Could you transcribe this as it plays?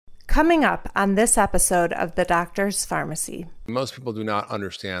Coming up on this episode of The Doctor's Pharmacy. Most people do not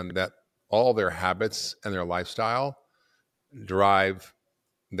understand that all their habits and their lifestyle drive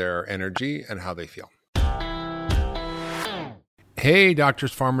their energy and how they feel. Hey,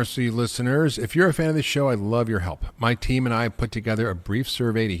 Doctor's Pharmacy listeners. If you're a fan of this show, I'd love your help. My team and I have put together a brief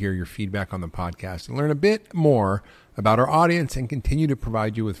survey to hear your feedback on the podcast and learn a bit more about our audience and continue to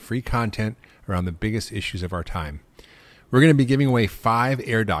provide you with free content around the biggest issues of our time. We're going to be giving away 5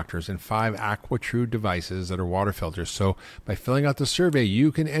 Air Doctors and 5 AquaTrue devices that are water filters. So by filling out the survey,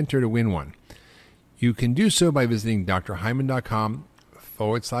 you can enter to win one. You can do so by visiting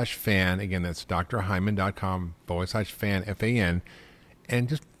drhyman.com/fan. Again, that's drhyman.com/fan, F-A-N. And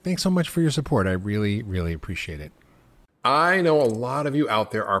just thanks so much for your support. I really, really appreciate it. I know a lot of you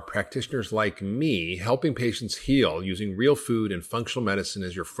out there are practitioners like me, helping patients heal using real food and functional medicine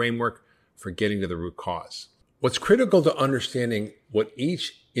as your framework for getting to the root cause. What's critical to understanding what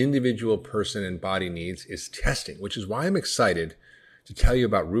each individual person and body needs is testing, which is why I'm excited to tell you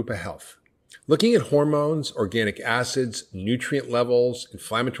about Rupa Health. Looking at hormones, organic acids, nutrient levels,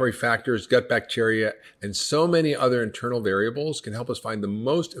 inflammatory factors, gut bacteria, and so many other internal variables can help us find the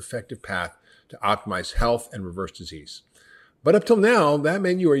most effective path to optimize health and reverse disease. But up till now, that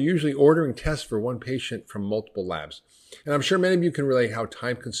meant you are usually ordering tests for one patient from multiple labs. And I'm sure many of you can relate how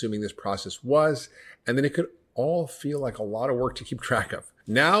time-consuming this process was, and then it could all feel like a lot of work to keep track of.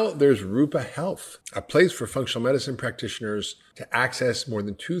 Now there's Rupa Health, a place for functional medicine practitioners to access more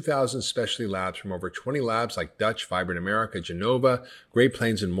than 2,000 specialty labs from over 20 labs like Dutch, Vibrant America, Genova, Great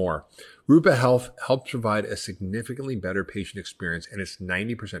Plains, and more. Rupa Health helps provide a significantly better patient experience, and it's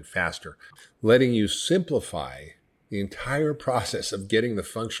 90% faster, letting you simplify the entire process of getting the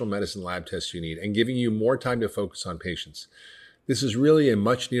functional medicine lab tests you need and giving you more time to focus on patients. This is really a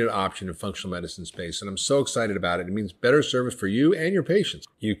much-needed option in functional medicine space, and I'm so excited about it. It means better service for you and your patients.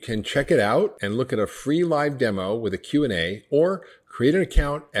 You can check it out and look at a free live demo with a Q&A, or create an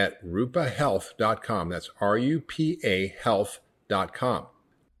account at rupahealth.com. That's R-U-P-A health.com.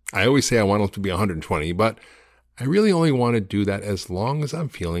 I always say I want it to be 120, but I really only want to do that as long as I'm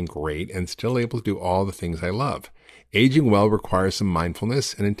feeling great and still able to do all the things I love. Aging well requires some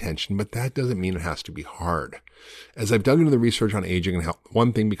mindfulness and intention, but that doesn't mean it has to be hard. As I've dug into the research on aging and health,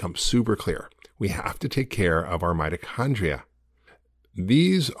 one thing becomes super clear. We have to take care of our mitochondria.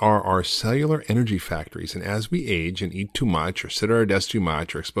 These are our cellular energy factories, and as we age and eat too much or sit at our desk too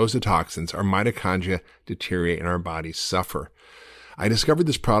much or expose to toxins, our mitochondria deteriorate and our bodies suffer. I discovered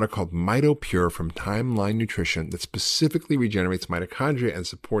this product called MitoPure from Timeline Nutrition that specifically regenerates mitochondria and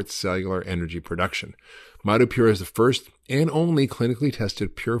supports cellular energy production. MitoPure is the first and only clinically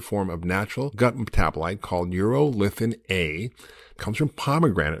tested pure form of natural gut metabolite called urolithin A. It comes from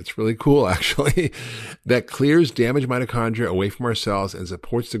pomegranate. It's really cool, actually, that clears damaged mitochondria away from our cells and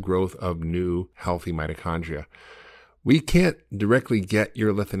supports the growth of new, healthy mitochondria. We can't directly get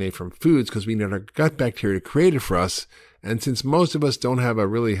urolithin A from foods because we need our gut bacteria to create it for us. And since most of us don't have a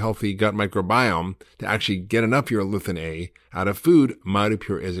really healthy gut microbiome to actually get enough urolithin A out of food,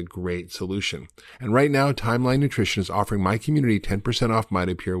 MitoPure is a great solution. And right now, Timeline Nutrition is offering my community 10% off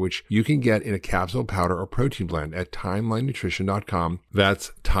MitoPure, which you can get in a capsule, powder, or protein blend at timelinenutrition.com.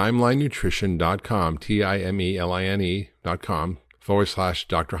 That's timelinenutrition.com,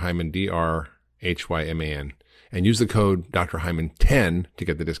 TIMELINE.com/Dr. Hyman, DRHYMAN. And use the code Dr. Hyman 10 to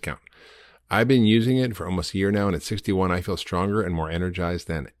get the discount. I've been using it for almost a year now, and at 61, I feel stronger and more energized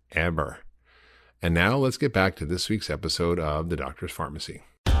than ever. And now let's get back to this week's episode of The Doctor's Pharmacy.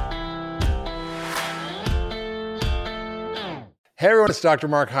 Hey everyone, it's Dr.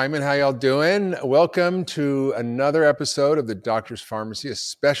 Mark Hyman. How y'all doing? Welcome to another episode of The Doctor's Pharmacy, a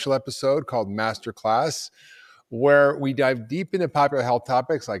special episode called Masterclass, where we dive deep into popular health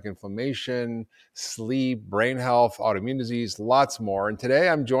topics like inflammation, sleep, brain health, autoimmune disease, lots more. And today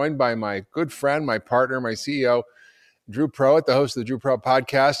I'm joined by my good friend, my partner, my CEO, Drew Prowett, the host of the Drew Prowett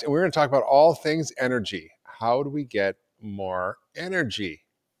podcast. And we're going to talk about all things energy. How do we get more energy?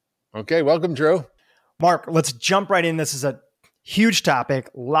 Okay, welcome, Drew. Mark, let's jump right in. This is a huge topic.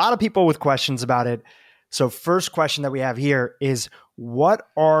 A lot of people with questions about it. So first question that we have here is, what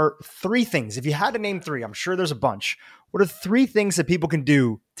are 3 things? If you had to name 3, I'm sure there's a bunch. What are 3 things that people can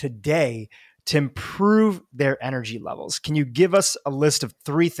do today to improve their energy levels? Can you give us a list of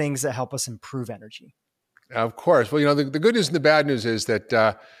 3 things that help us improve energy? Of course. Well, the good news and the bad news is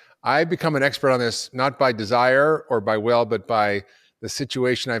that I've become an expert on this, not by desire or by will, but by the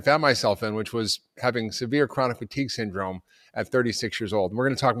situation I found myself in, which was having severe chronic fatigue syndrome at 36 years old. And we're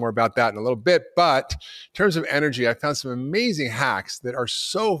going to talk more about that in a little bit. But in terms of energy, I found some amazing hacks that are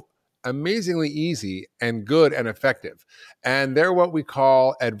so amazingly easy and good and effective. And they're what we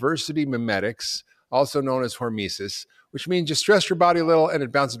call adversity mimetics, also known as hormesis, which means you stress your body a little and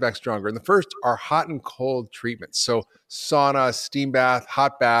it bounces back stronger. And the first are hot and cold treatments. So sauna, steam bath,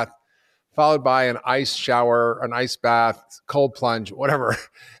 hot bath, followed by an ice shower, an ice bath, cold plunge, whatever.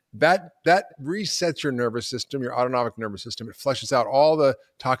 That resets your nervous system, your autonomic nervous system. It flushes out all the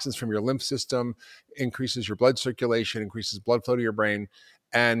toxins from your lymph system, increases your blood circulation, increases blood flow to your brain,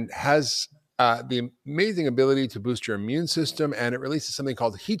 and has the amazing ability to boost your immune system. And it releases something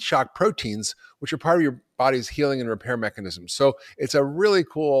called heat shock proteins, which are part of your body's healing and repair mechanism. So it's a really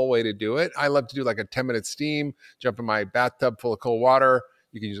cool way to do it. I love to do like a 10-minute steam, jump in my bathtub full of cold water.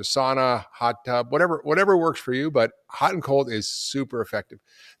 You can use a sauna, hot tub, whatever works for you. But hot and cold is super effective.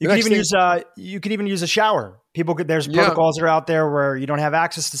 You can even use a shower. There's protocols that are out there where you don't have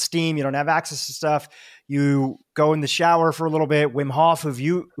access to steam, you don't have access to stuff. You go in the shower for a little bit. Wim Hof,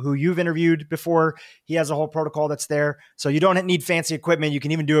 who you've interviewed before, he has a whole protocol that's there. So you don't need fancy equipment. You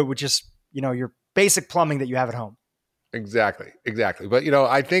can even do it with just your basic plumbing that you have at home. Exactly. But,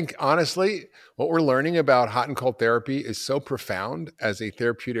 I think honestly, what we're learning about hot and cold therapy is so profound as a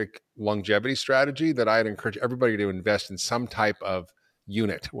therapeutic longevity strategy that I'd encourage everybody to invest in some type of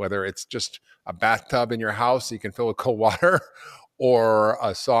unit, whether it's just a bathtub in your house that you can fill with cold water or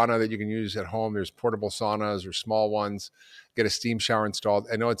a sauna that you can use at home. There's portable saunas or small ones. Get a steam shower installed.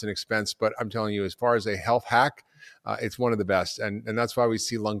 I know it's an expense, but I'm telling you, as far as a health hack, it's one of the best, and that's why we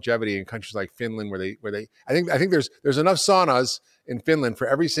see longevity in countries like Finland, where they I think there's enough saunas in Finland for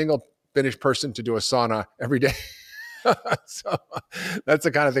every single Finnish person to do a sauna every day. So that's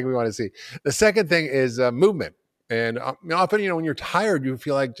the kind of thing we want to see. The second thing is movement, and often when you're tired, you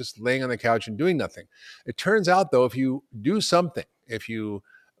feel like just laying on the couch and doing nothing. It turns out though, if you do something, if you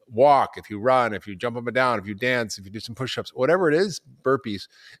walk, if you run, if you jump up and down, if you dance, if you do some push-ups, whatever it is, burpees,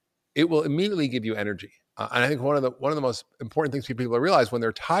 it will immediately give you energy. And I think one of the most important things people realize when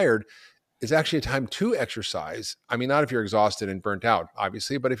they're tired is actually a time to exercise. I mean, not if you're exhausted and burnt out,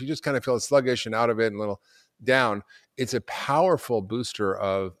 obviously, but if you just kind of feel sluggish and out of it and a little down, it's a powerful booster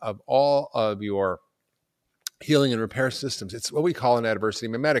of all of your healing and repair systems. It's what we call an adversity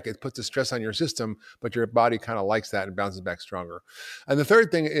mimetic. It puts the stress on your system, but your body kind of likes that and bounces back stronger. And the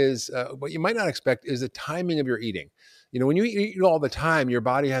third thing is what you might not expect is the timing of your eating. When you eat all the time, your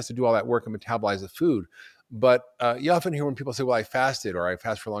body has to do all that work and metabolize the food. But you often hear when people say, well, I fasted or I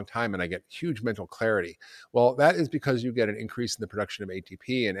fast for a long time and I get huge mental clarity. Well, that is because you get an increase in the production of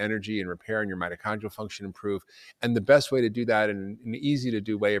ATP and energy and repair, and your mitochondrial function improve. And the best way to do that in an easy to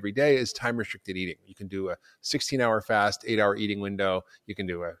do way every day is time restricted eating. You can do a 16-hour fast, 8-hour eating window. You can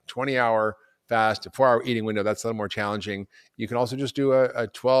do a 20-hour fast, a 4-hour eating window. That's a little more challenging. You can also just do a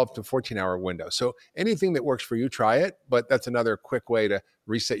 12 to 14-hour window. So anything that works for you, try it. But that's another quick way to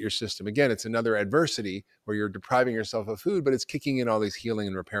reset your system. Again, it's another adversity where you're depriving yourself of food, but it's kicking in all these healing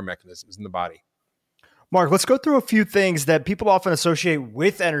and repair mechanisms in the body. Mark, let's go through a few things that people often associate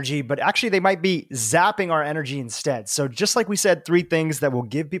with energy, but actually they might be zapping our energy instead. So just like we said, 3 things that will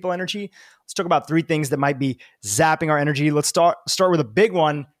give people energy, let's talk about 3 things that might be zapping our energy. Let's start with a big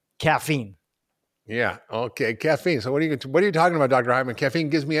one, caffeine. Yeah. Okay. Caffeine. So what are you talking about, Dr. Hyman? Caffeine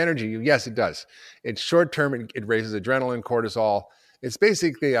gives me energy. Yes, it does. It's short term. It raises adrenaline, cortisol. It's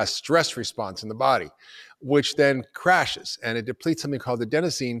basically a stress response in the body, which then crashes, and it depletes something called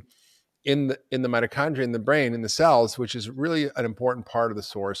adenosine in the mitochondria in the brain, in the cells, which is really an important part of the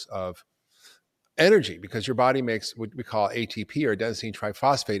source of energy, because your body makes what we call ATP, or adenosine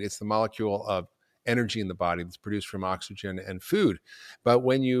triphosphate. It's the molecule of energy in the body that's produced from oxygen and food. But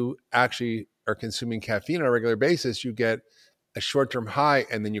when you actually are consuming caffeine on a regular basis, you get a short-term high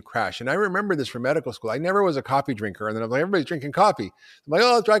and then you crash. And I remember this from medical school. I never was a coffee drinker. And then I was like, everybody's drinking coffee. I'm like,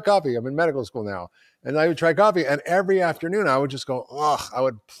 oh, I'll try coffee. I'm in medical school now. And I would try coffee. And every afternoon I would just go, I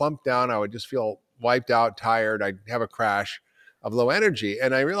would plump down. I would just feel wiped out, tired. I'd have a crash of low energy.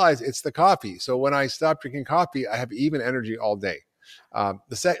 And I realized it's the coffee. So when I stopped drinking coffee, I have even energy all day.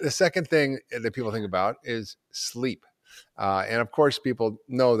 The second thing that people think about is sleep. And of course, people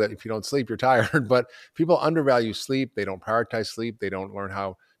know that if you don't sleep, you're tired, but people undervalue sleep. They don't prioritize sleep. They don't learn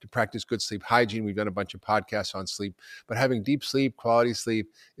how to practice good sleep hygiene. We've done a bunch of podcasts on sleep, but having deep sleep, quality sleep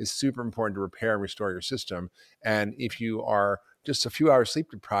is super important to repair and restore your system. And if you are just a few hours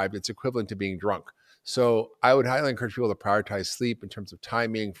sleep deprived, it's equivalent to being drunk. So I would highly encourage people to prioritize sleep in terms of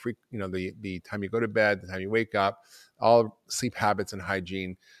timing, the time you go to bed, the time you wake up, all sleep habits and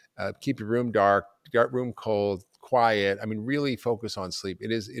hygiene. Keep your room dark, room cold, quiet. I mean, really focus on sleep.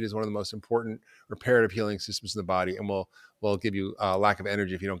 It is one of the most important reparative healing systems in the body, and will give you a lack of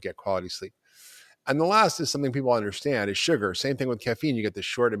energy if you don't get quality sleep. And the last is something people understand is sugar. Same thing with caffeine. You get this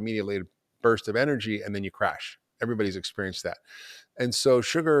short, immediate burst of energy and then you crash. Everybody's experienced that. And so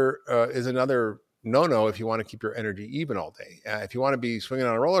sugar is another no-no if you want to keep your energy even all day. If you want to be swinging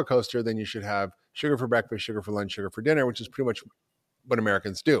on a roller coaster, then you should have sugar for breakfast, sugar for lunch, sugar for dinner, which is pretty much what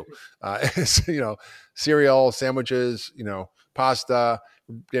Americans do. Cereal, sandwiches, pasta,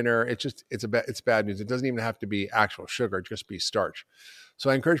 dinner. It's bad news. It doesn't even have to be actual sugar, just be starch. So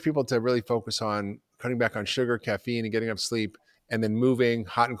I encourage people to really focus on cutting back on sugar, caffeine, and getting enough sleep, and then moving,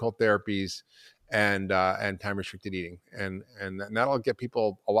 hot and cold therapies, and time restricted eating, and that'll get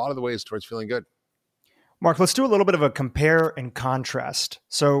people a lot of the ways towards feeling good. Mark, let's do a little bit of a compare and contrast.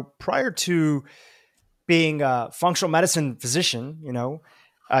 So prior to being a functional medicine physician,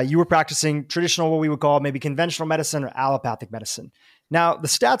 you were practicing traditional, what we would call maybe conventional medicine or allopathic medicine. Now, the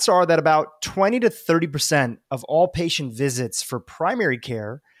stats are that about 20 to 30% of all patient visits for primary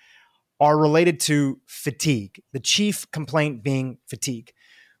care are related to fatigue, the chief complaint being fatigue.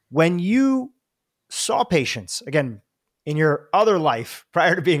 When you saw patients, again, in your other life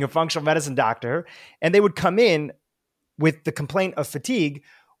prior to being a functional medicine doctor, and they would come in with the complaint of fatigue,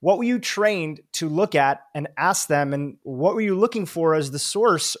 what were you trained to look at and ask them, and what were you looking for as the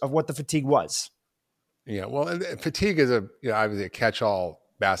source of what the fatigue was? Yeah, well, fatigue is obviously a catch-all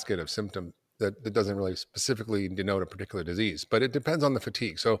basket of symptoms that doesn't really specifically denote a particular disease, but it depends on the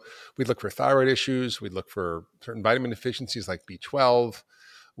fatigue. So we'd look for thyroid issues, we'd look for certain vitamin deficiencies like B12,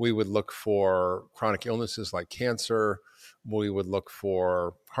 we would look for chronic illnesses like cancer, we would look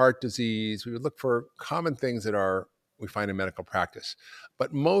for heart disease, we would look for common things that we find in medical practice.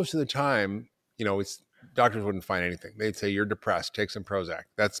 But most of the time, doctors wouldn't find anything. They'd say, you're depressed, take some Prozac.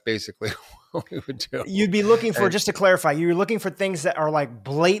 That's basically what we would do. You'd be looking for, just to clarify, you're looking for things that are like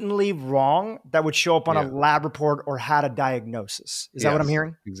blatantly wrong that would show up on a lab report or had a diagnosis. Is that what I'm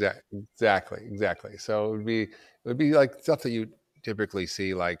hearing? Exactly. So it would be like stuff that you typically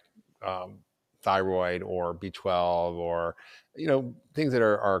see, like thyroid or B12 or, things that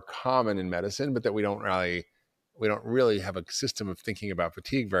are common in medicine, but that we don't really have a system of thinking about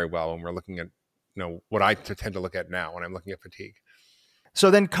fatigue very well when we're looking at, what I tend to look at now when I'm looking at fatigue. So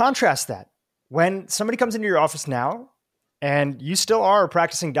then contrast that. When somebody comes into your office now and you still are a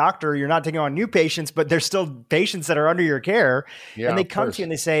practicing doctor, you're not taking on new patients, but there's still patients that are under your care. And they come to you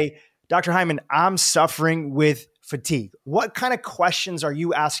and they say, Dr. Hyman, I'm suffering with fatigue. What kind of questions are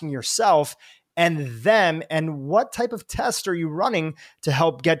you asking yourself and them, and what type of tests are you running to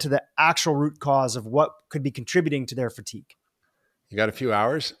help get to the actual root cause of what could be contributing to their fatigue? You got a few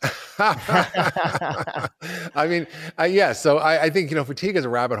hours? I mean, So I think, fatigue is a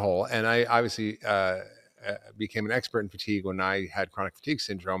rabbit hole. And I obviously became an expert in fatigue when I had chronic fatigue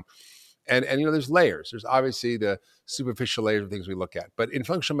syndrome. And there's layers. There's obviously the superficial layers of things we look at. But in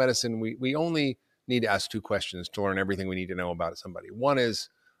functional medicine, we only need to ask two questions to learn everything we need to know about somebody. One is,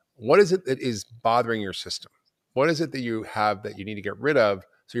 what is it that is bothering your system? What is it that you have that you need to get rid of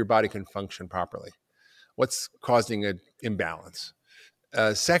so your body can function properly? What's causing an imbalance?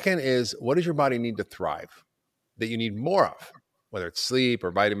 Second is, what does your body need to thrive that you need more of, whether it's sleep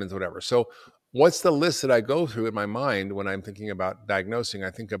or vitamins, whatever. So what's the list that I go through in my mind when I'm thinking about diagnosing?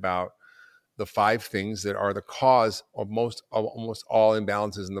 I think about the 5 things that are the cause of almost all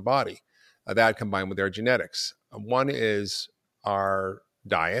imbalances in the body. That combined with our genetics. One is our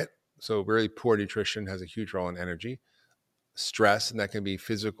diet. So really poor nutrition has a huge role in energy. Stress, and that can be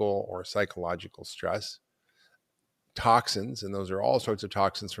physical or psychological stress. Toxins, and those are all sorts of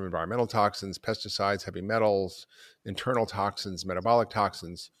toxins, from environmental toxins, pesticides, heavy metals, internal toxins, metabolic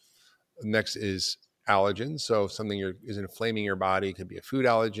toxins. Next is allergens. So if something is inflaming your body, it could be a food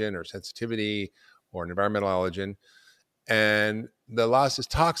allergen or sensitivity or an environmental allergen. And the last is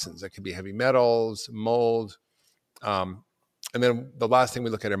toxins. That could be heavy metals, mold. And then the last thing we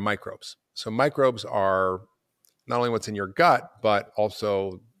look at are microbes. So microbes are not only what's in your gut, but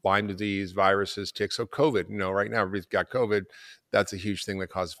also Lyme disease, viruses, ticks. So COVID, right now everybody's got COVID. That's a huge thing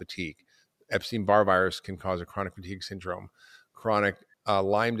that causes fatigue. Epstein-Barr virus can cause a chronic fatigue syndrome, chronic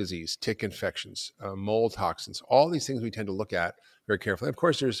Lyme disease, tick infections, mold toxins. All these things we tend to look at very carefully. Of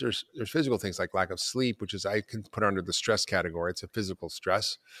course, there's physical things like lack of sleep, which is I can put under the stress category. It's a physical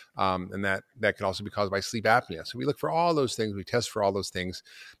stress, and that can also be caused by sleep apnea. So we look for all those things. We test for all those things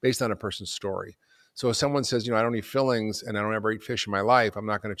based on a person's story. So if someone says, I don't eat fillings and I don't ever eat fish in my life, I'm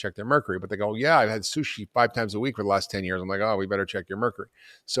not going to check their mercury. But they go, yeah, I've had sushi 5 times a week for the last 10 years. I'm like, oh, we better check your mercury.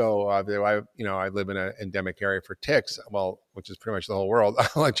 So I live in an endemic area for ticks, which is pretty much the whole world. I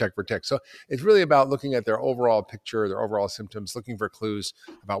like check for ticks. So it's really about looking at their overall picture, their overall symptoms, looking for clues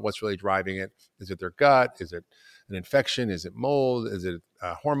about what's really driving it. Is it their gut? Is it an infection? Is it mold? Is it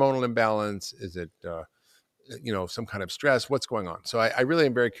a hormonal imbalance? Is it some kind of stress? What's going on? So I really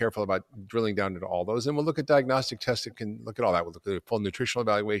am very careful about drilling down into all those. And we'll look at diagnostic tests that can look at all that. We'll look at full nutritional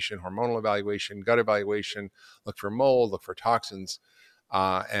evaluation, hormonal evaluation, gut evaluation, look for mold, look for toxins,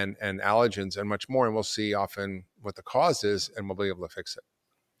 and allergens and much more. And we'll see often what the cause is, and we'll be able to fix it.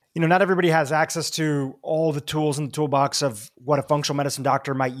 Not everybody has access to all the tools in the toolbox of what a functional medicine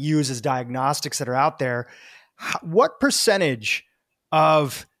doctor might use as diagnostics that are out there. What percentage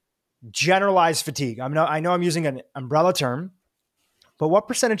of generalized fatigue, I know I'm using an umbrella term, but what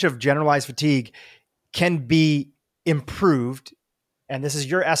percentage of generalized fatigue can be improved? And this is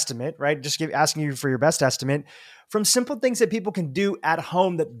your estimate, right? Just asking you for your best estimate from simple things that people can do at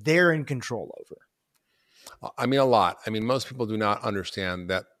home that they're in control over. A lot. Most people do not understand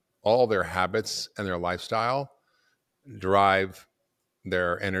that all their habits and their lifestyle drive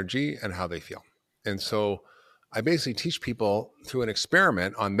their energy and how they feel. And so I basically teach people through an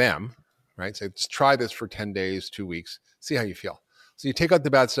experiment on them, right? So let's try this for 10 days, 2 weeks, see how you feel. So you take out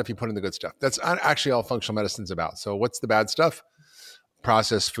the bad stuff, you put in the good stuff. That's actually all functional medicine's about. So what's the bad stuff?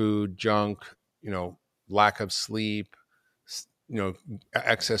 Processed food, junk, lack of sleep,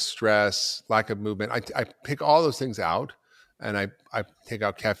 excess stress, lack of movement. I pick all those things out, and I take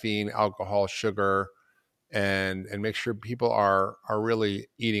out caffeine, alcohol, sugar, and make sure people are really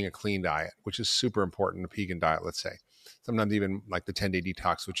eating a clean diet, which is super important, a vegan diet, let's say. Sometimes even like the 10-day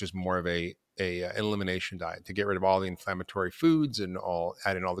detox, which is more of an elimination diet to get rid of all the inflammatory foods and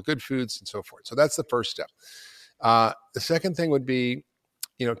add in all the good foods and so forth. So that's the first step. The second thing would be,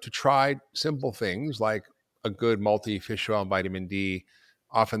 to try simple things like a good multi-fish oil and vitamin D.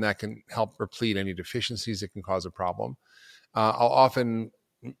 Often that can help replete any deficiencies that can cause a problem. I'll often,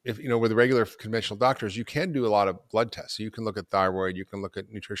 with regular conventional doctors, you can do a lot of blood tests. So you can look at thyroid, you can look at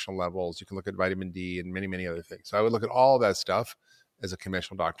nutritional levels, you can look at vitamin D and many, many other things. So I would look at all of that stuff as a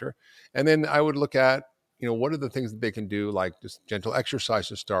conventional doctor. And then I would look at, what are the things that they can do, like just gentle exercise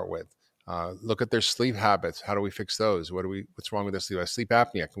to start with. Look at their sleep habits. How do we fix those? What's wrong with their sleep? Sleep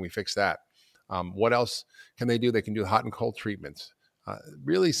apnea. Can we fix that? What else can they do? They can do hot and cold treatments.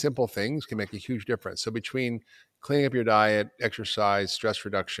 Really simple things can make a huge difference. So between cleaning up your diet, exercise, stress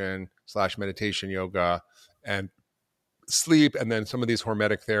reduction / meditation, yoga, and sleep, and then some of these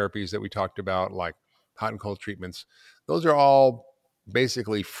hormetic therapies that we talked about, like hot and cold treatments, those are all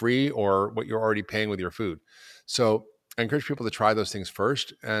basically free or what you're already paying with your food. So I encourage people to try those things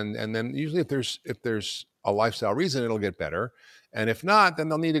first. And then usually if there's a lifestyle reason, it'll get better. And if not, then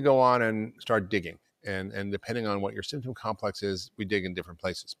they'll need to go on and start digging. And depending on what your symptom complex is, we dig in different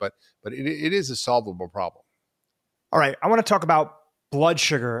places. But it is a solvable problem. All right. I want to talk about blood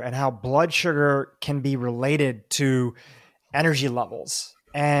sugar and how blood sugar can be related to energy levels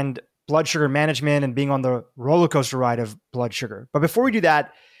and blood sugar management and being on the roller coaster ride of blood sugar. But before we do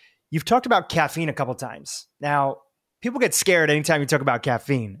that, you've talked about caffeine a couple of times. Now, people get scared anytime you talk about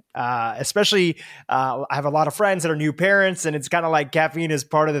caffeine, especially I have a lot of friends that are new parents, and it's kind of like caffeine is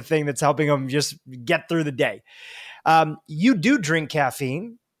part of the thing that's helping them just get through the day. You do drink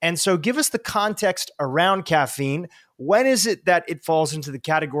caffeine. And so give us the context around caffeine. When is it that it falls into the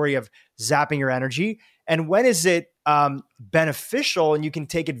category of zapping your energy? And when is it beneficial and you can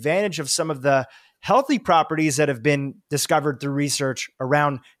take advantage of some of the healthy properties that have been discovered through research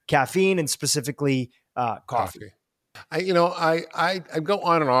around caffeine and specifically coffee? I go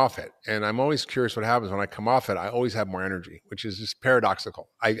on and off it, and I'm always curious what happens when I come off it. I always have more energy, which is just paradoxical.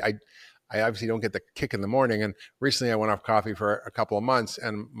 I obviously don't get the kick in the morning. And recently I went off coffee for a couple of months,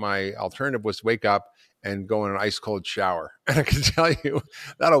 and my alternative was to wake up and go in an ice cold shower. And I can tell you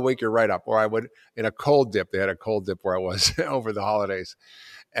that'll wake you right up. Or I would in a cold dip. They had a cold dip where I was over the holidays.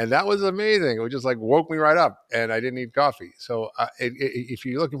 And that was amazing. It was just like woke me right up, and I didn't need coffee. So if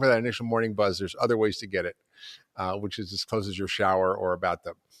you're looking for that initial morning buzz, there's other ways to get it, which is as close as your shower or a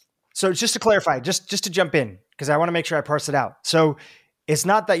bathtub. So just to clarify, just to jump in, because I want to make sure I parse it out. So it's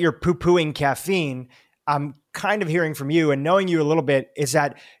not that you're poo-pooing caffeine. I'm kind of hearing from you and knowing you a little bit is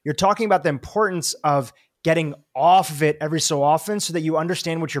that you're talking about the importance of getting off of it every so often so that you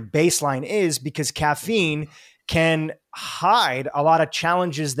understand what your baseline is, because caffeine can hide a lot of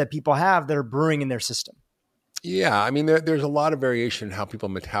challenges that people have that are brewing in their system. Yeah, I mean, there's a lot of variation in how people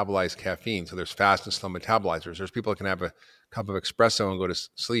metabolize caffeine. So there's fast and slow metabolizers. There's people that can have a cup of espresso and go to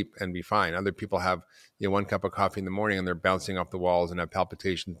sleep and be fine. Other people have, one cup of coffee in the morning and they're bouncing off the walls and have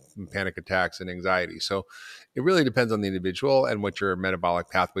palpitations, and panic attacks, and anxiety. So it really depends on the individual and what your metabolic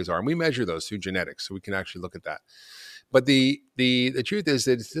pathways are. And we measure those through genetics, so we can actually look at that. But the truth is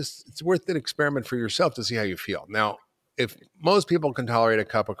that it's worth an experiment for yourself to see how you feel. Now, if most people can tolerate a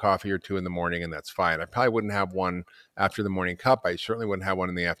cup of coffee or two in the morning, and that's fine. I probably wouldn't have one after the morning cup. I certainly wouldn't have one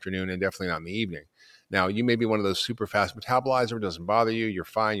in the afternoon, and definitely not in the evening. Now, you may be one of those super fast metabolizer. It doesn't bother you. You're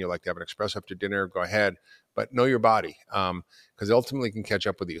fine. You like to have an espresso after dinner. Go ahead. But know your body, because ultimately it can catch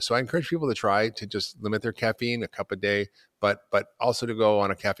up with you. So I encourage people to try to just limit their caffeine, a cup a day, but also to go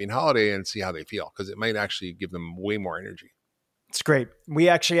on a caffeine holiday and see how they feel, because it might actually give them way more energy. It's great. We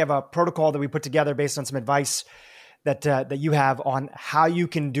actually have a protocol that we put together based on some advice that you have on how you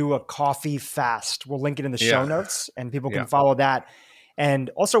can do a coffee fast. We'll link it in the show notes, and people can follow that.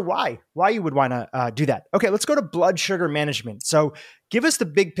 And also why you would want to do that. Okay, let's go to blood sugar management. So give us the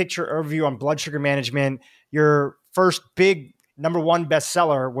big picture overview on blood sugar management. Your first big #1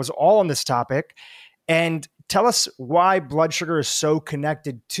 bestseller was all on this topic. And tell us why blood sugar is so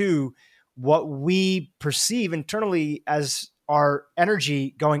connected to what we perceive internally as our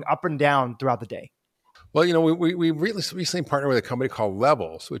energy going up and down throughout the day. Well, we recently partnered with a company called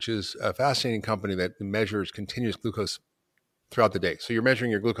Levels, which is a fascinating company that measures continuous glucose throughout the day. So you're measuring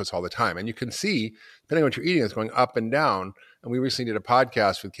your glucose all the time. And you can see, depending on what you're eating, it's going up and down. And we recently did a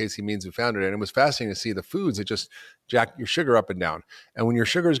podcast with Casey Means, who founded it. And it was fascinating to see the foods that just jack your sugar up and down. And when your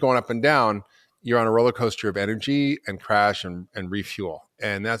sugar is going up and down, you're on a roller coaster of energy and crash and refuel.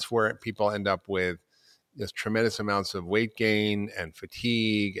 And that's where people end up with just tremendous amounts of weight gain and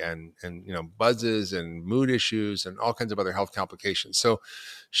fatigue and buzzes and mood issues and all kinds of other health complications. So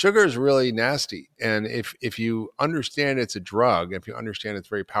sugar is really nasty. And if you understand it's a drug, if you understand it's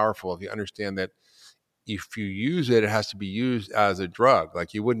very powerful, if you understand that if you use it, it has to be used as a drug.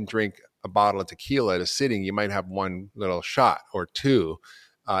 Like you wouldn't drink a bottle of tequila at a sitting. You might have one little shot or two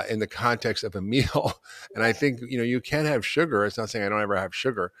in the context of a meal. And I think, you can have sugar. It's not saying I don't ever have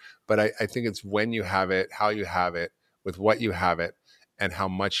sugar, but I think it's when you have it, how you have it, with what you have it, and how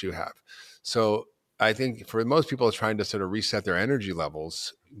much you have. So I think for most people, it's trying to sort of reset their energy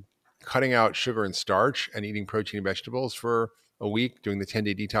levels, cutting out sugar and starch and eating protein and vegetables for a week, doing the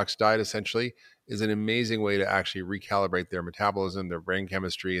 10-day detox diet essentially, is an amazing way to actually recalibrate their metabolism, their brain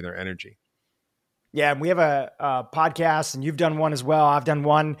chemistry, and their energy. Yeah, and we have a podcast, and you've done one as well. I've done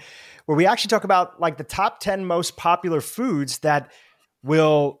one where we actually talk about like the top 10 most popular foods that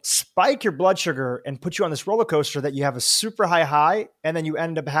will spike your blood sugar and put you on this roller coaster that you have a super high, and then you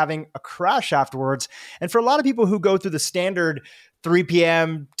end up having a crash afterwards. And for a lot of people who go through the standard 3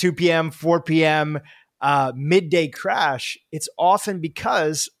 p.m., 2 p.m., 4 p.m. Midday crash, it's often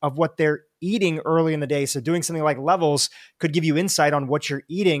because of what they're eating early in the day. So doing something like Levels could give you insight on what you're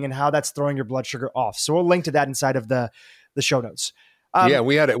eating and how that's throwing your blood sugar off. So we'll link to that inside of the show notes.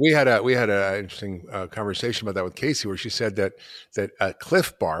 We had an interesting conversation about that with Casey, where she said that a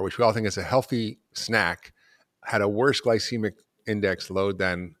Cliff Bar, which we all think is a healthy snack, had a worse glycemic index load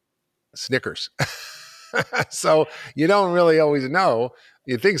than Snickers. So you don't really always know.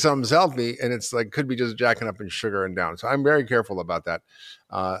 You think something's healthy, and it's like could be just jacking up in sugar and down. So I'm very careful about that.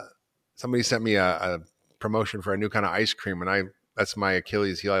 Somebody sent me a promotion for a new kind of ice cream, and that's my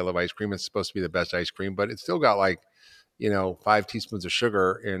Achilles heel. I love ice cream. It's supposed to be the best ice cream, but it's still got 5 teaspoons of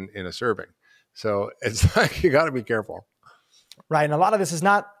sugar in a serving. So it's like you got to be careful. Right. And a lot of this is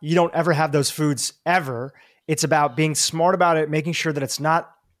not, you don't ever have those foods ever. It's about being smart about it, making sure that it's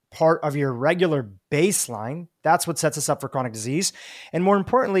not part of your regular baseline. That's what sets us up for chronic disease. And more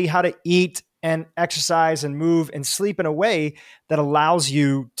importantly, how to eat and exercise and move and sleep in a way that allows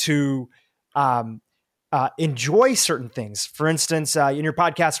you to enjoy certain things. For instance, in your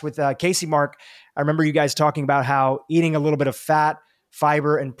podcast with Casey, Mark, I remember you guys talking about how eating a little bit of fat,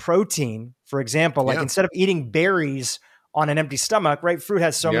 fiber, and protein, for example, instead of eating berries on an empty stomach, right? Fruit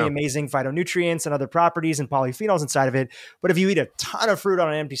has so many amazing phytonutrients and other properties and polyphenols inside of it. But if you eat a ton of fruit on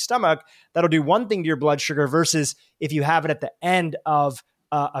an empty stomach, that'll do one thing to your blood sugar versus if you have it at the end of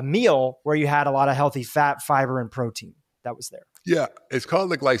a meal where you had a lot of healthy fat, fiber, and protein that was there. Yeah. It's called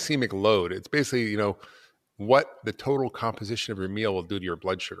the glycemic load. It's basically, what the total composition of your meal will do to your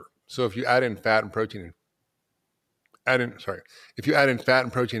blood sugar. So if you add in fat and protein, if you add in fat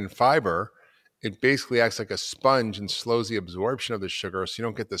and protein and fiber, it basically acts like a sponge and slows the absorption of the sugar. So you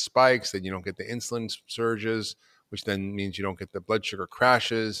don't get the spikes, then you don't get the insulin surges, which then means you don't get the blood sugar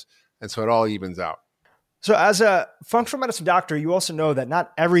crashes. And so it all evens out. So as a functional medicine doctor, you also know that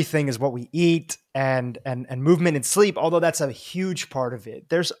not everything is what we eat and movement and sleep, although that's a huge part of it.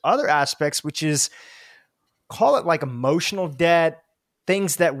 There's other aspects, which is, call it like emotional debt,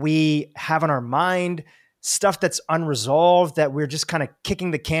 things that we have on our mind, stuff that's unresolved, that we're just kind of kicking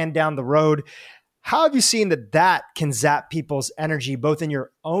the can down the road. How have you seen that can zap people's energy, both in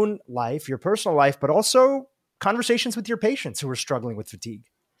your own life, your personal life, but also conversations with your patients who are struggling with fatigue?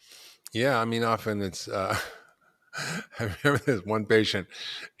 Yeah, I mean, often it's, I remember this one patient,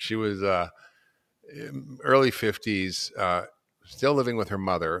 she was early 50s, still living with her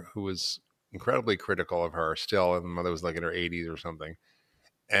mother, who was incredibly critical of her still, and the mother was like in her 80s or something.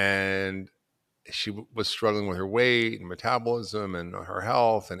 And she was struggling with her weight and metabolism and her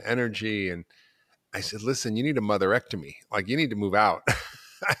health and energy. And I said, listen, you need a motherectomy. Like, you need to move out.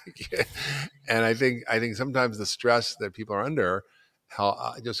 And I think sometimes the stress that people are under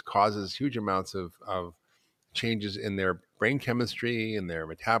just causes huge amounts of changes in their brain chemistry and their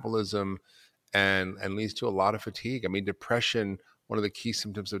metabolism, and leads to a lot of fatigue. I mean, depression, one of the key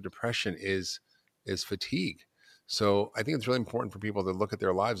symptoms of depression is fatigue. So I think it's really important for people to look at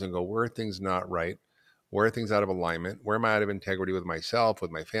their lives and go, where are things not right? Where are things out of alignment? Where am I out of integrity with myself,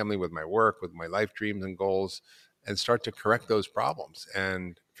 with my family, with my work, with my life dreams and goals, and start to correct those problems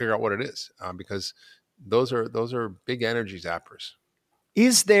and figure out what it is, because those are big energy zappers.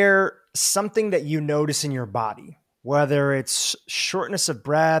 Is there something that you notice in your body, whether it's shortness of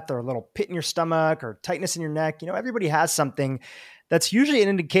breath or a little pit in your stomach or tightness in your neck? You know, everybody has something that's usually an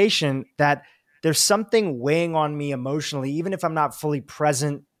indication that there's something weighing on me emotionally, even if I'm not fully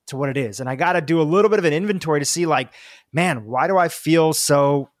present to what it is. And I got to do a little bit of an inventory to see, like, man, why do I feel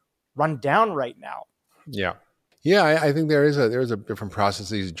so run down right now? Yeah. Yeah, I think there's a different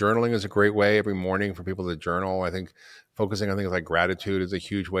processes. Journaling is a great way every morning for people to journal. I think focusing on things like gratitude is a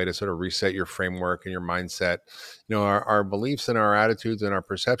huge way to sort of reset your framework and your mindset. You know, our beliefs and our attitudes and our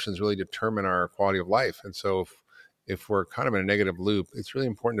perceptions really determine our quality of life. And so if we're kind of in a negative loop, it's really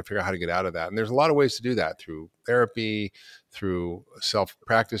important to figure out how to get out of that. And there's a lot of ways to do that, through therapy, through self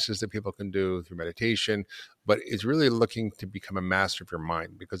practices that people can do, through meditation. But it's really looking to become a master of your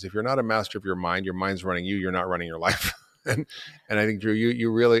mind, because if you're not a master of your mind's running you, you're not running your life. and I think, Drew,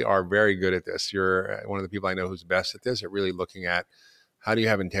 you really are very good at this. You're one of the people I know who's best at this, at really looking at how do you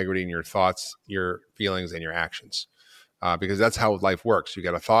have integrity in your thoughts, your feelings, and your actions. Because that's how life works. You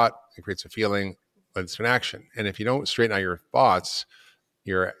got a thought, it creates a feeling, leads to an action. And if you don't straighten out your thoughts,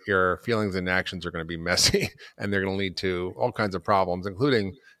 your feelings and actions are going to be messy, and they're going to lead to all kinds of problems,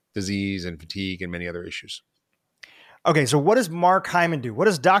 including disease and fatigue and many other issues. Okay, so what does Mark Hyman do? What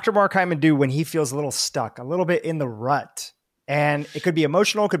does Dr. Mark Hyman do when he feels a little stuck, a little bit in the rut? And it could be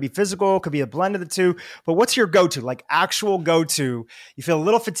emotional, could be physical, could be a blend of the two. But what's your go-to, like actual go-to? You feel a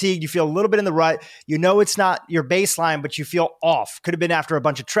little fatigued, you feel a little bit in the rut. You know it's not your baseline, but you feel off. Could have been after a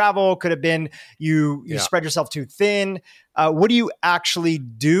bunch of travel. Could have been you spread yourself too thin. What do you actually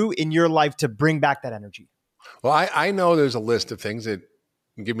do in your life to bring back that energy? Well, I know there's a list of things that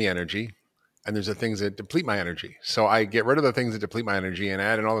give me energy, and there's the things that deplete my energy. So I get rid of the things that deplete my energy and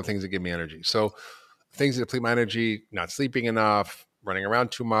add in all the things that give me energy. So things that deplete my energy: not sleeping enough, running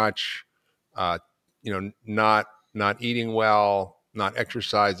around too much, not eating well, not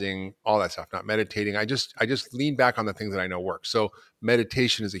exercising, all that stuff, not meditating. I just lean back on the things that I know work. So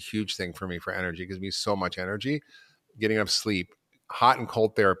meditation is a huge thing for me for energy. It gives me so much energy. Getting enough sleep, hot and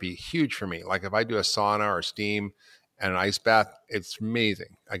cold therapy, huge for me. Like if I do a sauna or steam and an ice bath, it's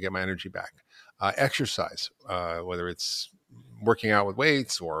amazing. I get my energy back. Exercise, whether it's working out with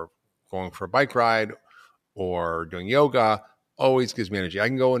weights or going for a bike ride or doing yoga, always gives me energy. I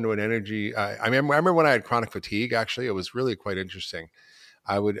can go into an energy. I remember when I had chronic fatigue, actually, it was really quite interesting.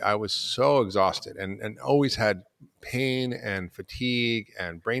 I was so exhausted and always had pain and fatigue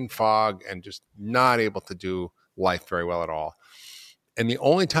and brain fog and just not able to do life very well at all. And the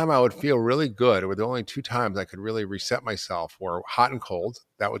only time I would feel really good, or the only 2 times I could really reset myself, were hot and cold.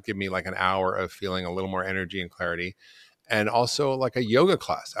 That would give me like an hour of feeling a little more energy and clarity. And also like a yoga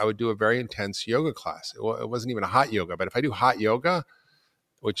class. I would do a very intense yoga class. It wasn't even a hot yoga, but if I do hot yoga,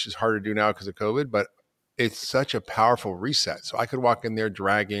 which is hard to do now because of COVID, but it's such a powerful reset. So I could walk in there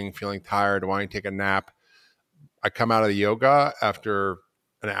dragging, feeling tired, wanting to take a nap. I come out of the yoga after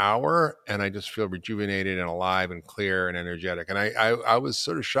an hour and I just feel rejuvenated and alive and clear and energetic. And I was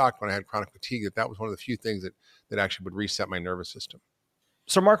sort of shocked when I had chronic fatigue that was one of the few things that actually would reset my nervous system.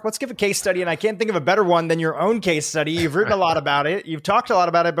 So Mark, let's give a case study. And I can't think of a better one than your own case study. You've written a lot about it. You've talked a lot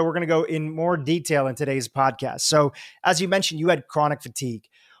about it, but we're going to go in more detail in today's podcast. So as you mentioned, you had chronic fatigue.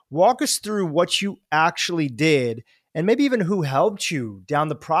 Walk us through what you actually did and maybe even who helped you down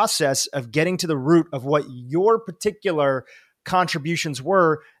the process of getting to the root of what your particular contributions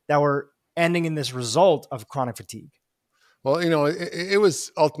were that were ending in this result of chronic fatigue? Well, it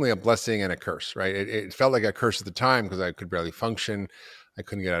was ultimately a blessing and a curse, right? It felt like a curse at the time because I could barely function. I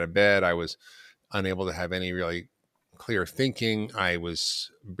couldn't get out of bed. I was unable to have any really clear thinking. I was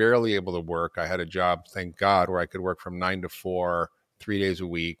barely able to work. I had a job, thank God, where I could work from 9 to 4, 3 days a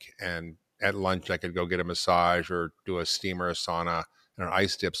week. And at lunch, I could go get a massage or do a steam or a sauna and an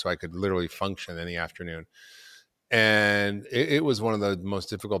ice dip so I could literally function in the afternoon. And it was one of the most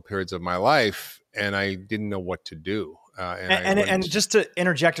difficult periods of my life. And I didn't know what to do. And just to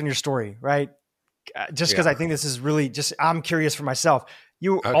interject in your story, right? Just because I think this is really I'm curious for myself.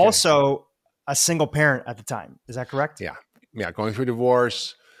 You also a single parent at the time. Is that correct? Yeah. Going through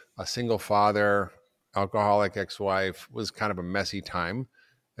divorce, a single father, alcoholic ex-wife, was kind of a messy time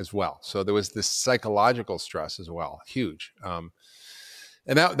as well. So there was this psychological stress as well, huge. And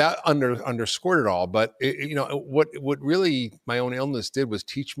that underscored it all. But what really my own illness did was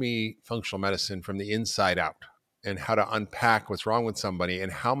teach me functional medicine from the inside out, and how to unpack what's wrong with somebody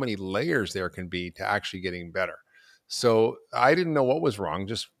and how many layers there can be to actually getting better. So I didn't know what was wrong,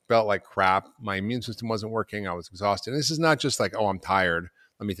 just felt like crap. My immune system wasn't working. I was exhausted. And this is not just like, oh, I'm tired,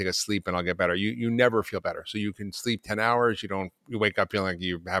 let me take a sleep and I'll get better. You never feel better. So you can sleep 10 hours. You wake up feeling like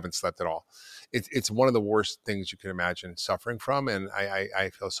you haven't slept at all. It's one of the worst things you can imagine suffering from. And I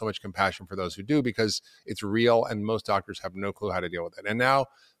feel so much compassion for those who do, because it's real and most doctors have no clue how to deal with it. And now,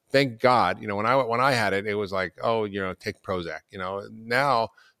 thank God, when I had it, it was like, oh, take Prozac. Now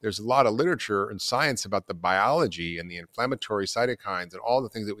there's a lot of literature and science about the biology and the inflammatory cytokines and all the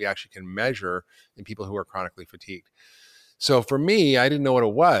things that we actually can measure in people who are chronically fatigued. So for me, I didn't know what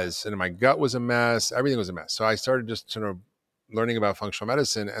it was, and my gut was a mess. Everything was a mess. So I started just sort of learning about functional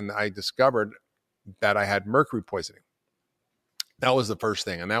medicine, and I discovered that I had mercury poisoning. That was the first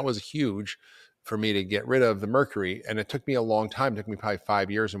thing, and that was huge for me to get rid of the mercury. And it took me a long time. It took me probably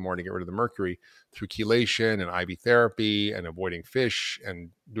 5 years or more to get rid of the mercury through chelation and IV therapy and avoiding fish and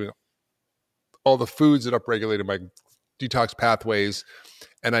doing all the foods that upregulated my detox pathways.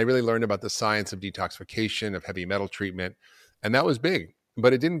 And I really learned about the science of detoxification, of heavy metal treatment. And that was big,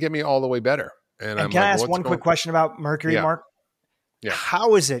 but it didn't get me all the way better. And can I ask one quick question about mercury, Mark? Yeah.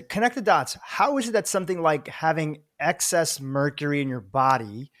 How is it? Connect the dots. How is it that something like having excess mercury in your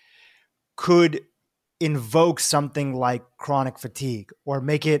body could invoke something like chronic fatigue or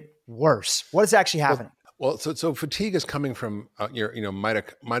make it worse? What is actually happening? Well, so fatigue is coming from your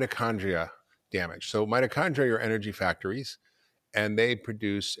mitochondria damage. So mitochondria are energy factories, and they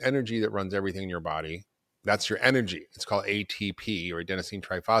produce energy that runs everything in your body. That's your energy. It's called ATP, or adenosine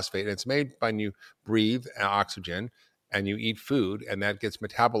triphosphate. And it's made when you breathe oxygen and you eat food, and that gets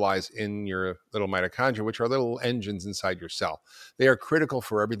metabolized in your little mitochondria, which are little engines inside your cell. They are critical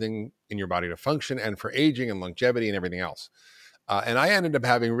for everything in your body to function, and for aging and longevity and everything else. And I ended up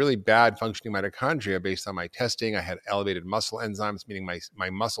having really bad functioning mitochondria based on my testing. I had elevated muscle enzymes, meaning my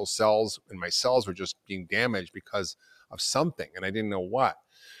muscle cells and my cells were just being damaged because of something, and I didn't know what.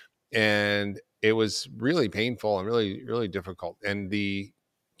 And it was really painful and really, really difficult. And the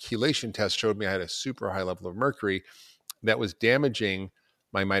chelation test showed me I had a super high level of mercury that was damaging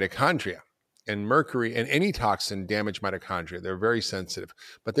my mitochondria. And mercury and any toxin damage mitochondria. They're very sensitive,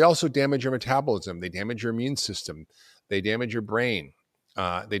 but they also damage your metabolism. They damage your immune system. They damage your brain.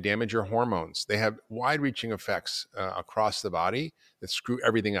 They damage your hormones. They have wide-reaching effects across the body that screw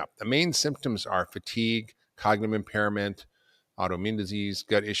everything up. The main symptoms are fatigue, cognitive impairment, autoimmune disease,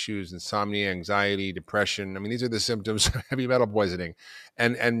 gut issues, insomnia, anxiety, depression. I mean, these are the symptoms of heavy metal poisoning.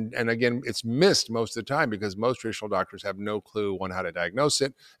 And again, it's missed most of the time because most traditional doctors have no clue on how to diagnose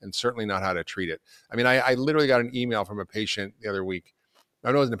it, and certainly not how to treat it. I mean, I literally got an email from a patient the other week.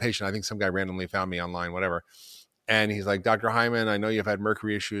 I know it wasn't a patient. I think some guy randomly found me online, whatever. And he's like, Dr. Hyman, I know you've had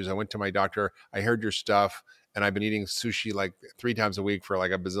mercury issues. I went to my doctor. I heard your stuff, and I've been eating sushi like 3 times a week for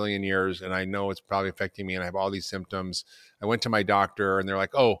like a bazillion years. And I know it's probably affecting me, and I have all these symptoms. I went to my doctor, and they're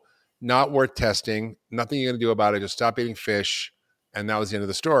like, oh, not worth testing. Nothing you're going to do about it. Just stop eating fish. And that was the end of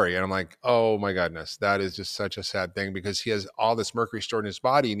the story. And I'm like, oh my goodness, that is just such a sad thing, because he has all this mercury stored in his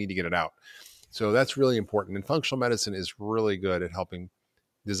body. You need to get it out. So that's really important. And functional medicine is really good at helping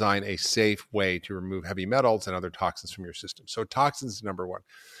design a safe way to remove heavy metals and other toxins from your system. So toxins is number one.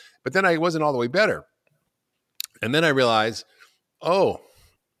 But then I wasn't all the way better. And then I realized, it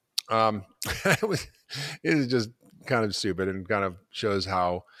is just kind of stupid and kind of shows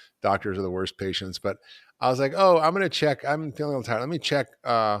how doctors are the worst patients. But I was like, I'm going to check. I'm feeling a little tired. Let me check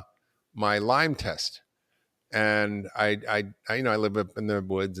my Lyme test. And I live up in the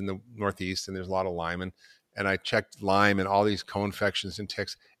woods in the Northeast, and there's a lot of Lyme. And and I checked Lyme and all these co-infections and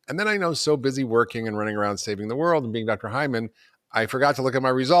ticks. And then I know, so busy working and running around saving the world and being Dr. Hyman, I forgot to look at my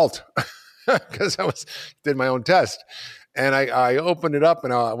result because did my own test. And I opened it up,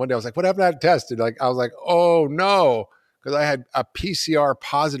 and one day I was like, what happened to that test? And I was like, oh no, because I had a PCR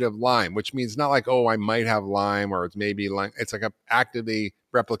positive Lyme, which means not like, oh, I might have Lyme or it's maybe Lyme. It's like actively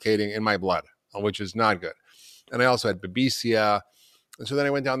replicating in my blood, which is not good. And I also had Babesia. And so then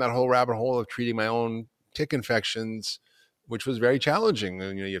I went down that whole rabbit hole of treating my own tick infections, which was very challenging.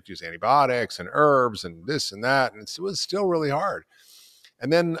 And, you have to use antibiotics and herbs and this and that. And it was still really hard.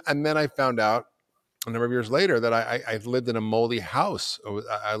 And then I found out a number of years later that I lived in a moldy house.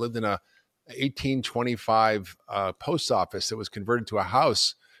 I lived in a 1825 post office that was converted to a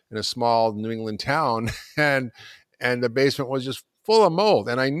house in a small New England town. And the basement was just full of mold.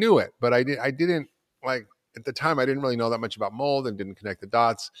 And I knew it, but I didn't like, at the time, I didn't really know that much about mold and didn't connect the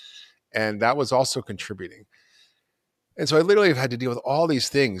dots. And that was also contributing. And so I literally have had to deal with all these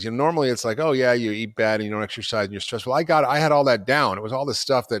things. Normally it's like, oh yeah, you eat bad and you don't exercise and you're stressed. Well, I had all that down. It was all this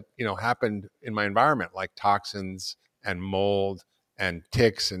stuff that, happened in my environment, like toxins and mold and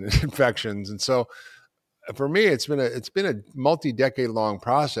ticks and infections. And so for me, it's been a multi-decade long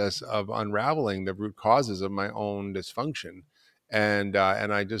process of unraveling the root causes of my own dysfunction. And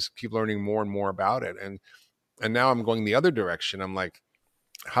I just keep learning more and more about it. And now I'm going the other direction. I'm like,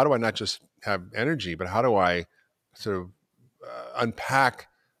 how do I not just have energy, but how do I sort of unpack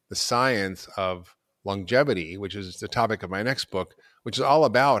the science of longevity, which is the topic of my next book, which is all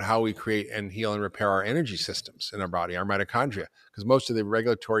about how we create and heal and repair our energy systems in our body, our mitochondria, because most of the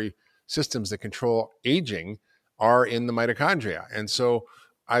regulatory systems that control aging are in the mitochondria. And so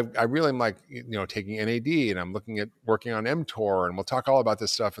I really am like, taking NAD, and I'm looking at working on mTOR, and we'll talk all about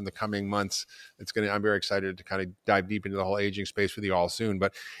this stuff in the coming months. I'm very excited to kind of dive deep into the whole aging space with you all soon,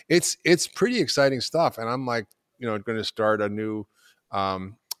 but it's pretty exciting stuff. And I'm like, going to start a new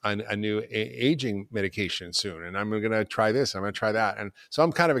aging medication soon. And I'm going to try this, I'm going to try that. And so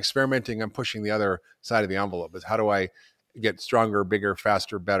I'm kind of experimenting. I'm pushing the other side of the envelope. Is how do I get stronger, bigger,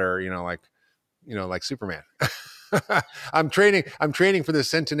 faster, better, like Superman. I'm training for the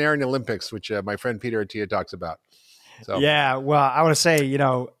Centenarian Olympics, which my friend Peter Attia talks about. So. Yeah, well, I want to say,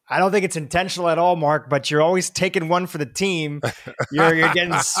 I don't think it's intentional at all, Mark, but you're always taking one for the team. You're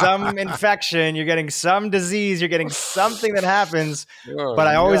getting some infection, you're getting some disease, you're getting something that happens. But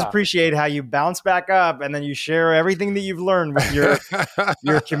I always appreciate how you bounce back up and then you share everything that you've learned with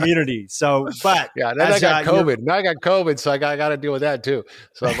your community. So, but yeah, then I got COVID. So I got to deal with that too.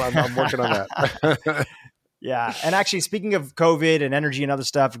 So I'm working on that. Yeah, and actually, speaking of COVID and energy and other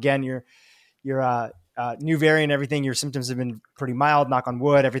stuff, again, your new variant, everything, your symptoms have been pretty mild, knock on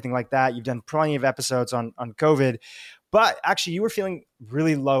wood, everything like that. You've done plenty of episodes on COVID, but actually you were feeling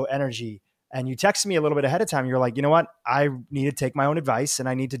really low energy and you texted me a little bit ahead of time. You're like, you know what? I need to take my own advice and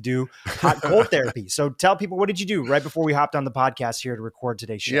I need to do hot cold therapy. So tell people, what did you do right before we hopped on the podcast here to record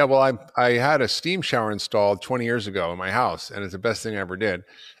today's show? Yeah, well, I had a steam shower installed 20 years ago in my house, and it's the best thing I ever did.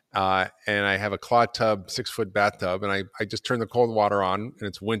 And I have a claw tub, 6-foot bathtub, and I just turn the cold water on, and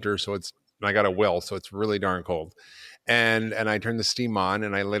it's winter. So I got a well, so it's really darn cold. And I turn the steam on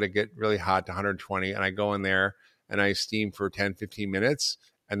and I let it get really hot to 120. And I go in there and I steam for 10, 15 minutes.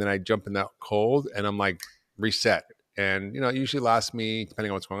 And then I jump in that cold and I'm like reset. And, it usually lasts me,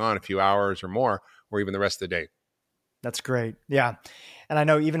 depending on what's going on, a few hours or more, or even the rest of the day. That's great. Yeah. And I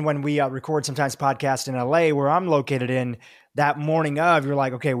know even when we record sometimes podcast in LA, where I'm located in, that morning of, you're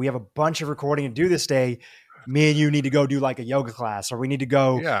like, okay, we have a bunch of recording to do this day. Me and you need to go do like a yoga class, or we need to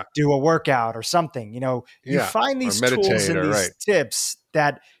go do a workout or something. You find these tools and these tips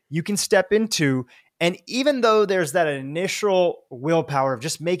that you can step into. And even though there's that initial willpower of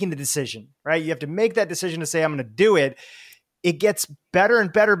just making the decision, right? You have to make that decision to say, I'm going to do it. It gets better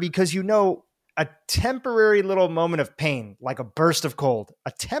and better because a temporary little moment of pain, like a burst of cold,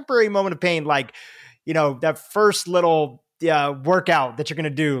 a temporary moment of pain, like, that first little workout that you're going to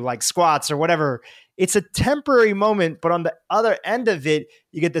do, like squats or whatever. It's a temporary moment, but on the other end of it,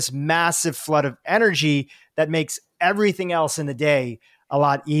 you get this massive flood of energy that makes everything else in the day a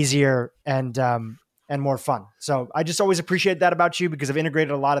lot easier and more fun. So I just always appreciate that about you, because I've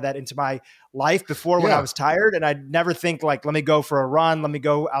integrated a lot of that into my life before when I was tired, and I'd never think like, let me go for a run, let me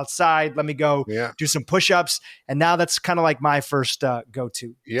go outside, let me go do some push-ups. And now that's kind of like my first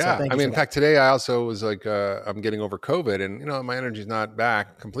go-to. Yeah. So in fact, today I also was like, I'm getting over COVID and, my energy's not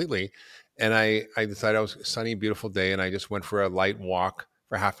back completely. And I decided it was a sunny, beautiful day. And I just went for a light walk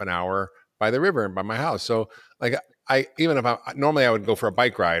for half an hour by the river and by my house. So like, normally I would go for a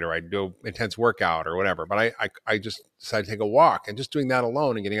bike ride or I'd do intense workout or whatever, but I just decided to take a walk, and just doing that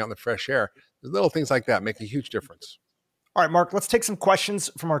alone and getting out in the fresh air, Little things like that make a huge difference. All right, Mark, let's take some questions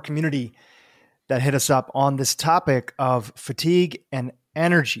from our community that hit us up on this topic of fatigue and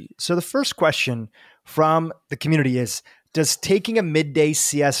energy. So the first question from the community is, does taking a midday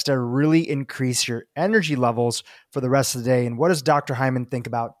siesta really increase your energy levels for the rest of the day? And what does Dr. Hyman think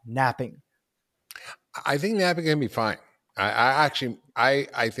about napping? I think napping can be fine. I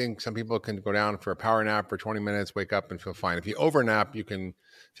think some people can go down for a power nap for 20 minutes, wake up and feel fine. If you overnap, you can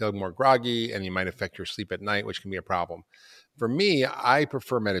feel more groggy and you might affect your sleep at night, which can be a problem. For me, I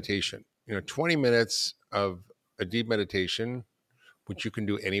prefer meditation. 20 minutes of a deep meditation, which you can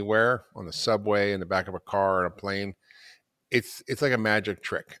do anywhere, on the subway, in the back of a car, on a plane. It's like a magic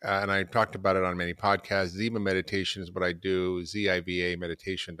trick. And I talked about it on many podcasts. Ziva meditation is what I do,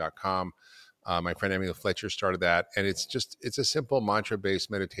 zivameditation.com. My friend Emily Fletcher started that. And it's a simple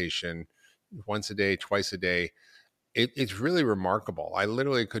mantra-based meditation, once a day, twice a day. It's really remarkable. I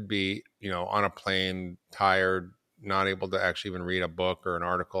literally could be, on a plane, tired, not able to actually even read a book or an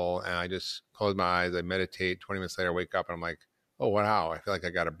article. And I just close my eyes, I meditate, 20 minutes later, I wake up and I'm like, oh, wow, I feel like I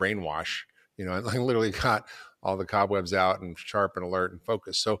got a brainwash. I literally got all the cobwebs out and sharp and alert and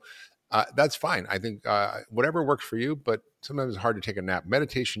focused. So that's fine. I think whatever works for you, but sometimes it's hard to take a nap.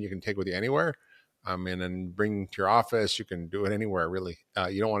 Meditation you can take with you anywhere. And then bring to your office. You can do it anywhere, really.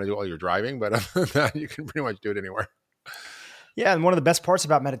 You don't want to do all your driving, but other than that, you can pretty much do it anywhere. Yeah, and one of the best parts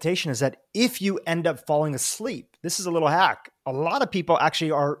about meditation is that if you end up falling asleep, this is a little hack. A lot of people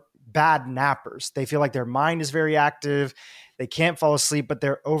actually are bad nappers. They feel like their mind is very active. They can't fall asleep, but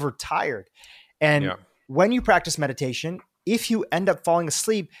they're overtired. And when you practice meditation, if you end up falling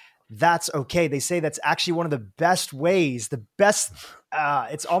asleep, that's okay. They say that's actually one of the best ways,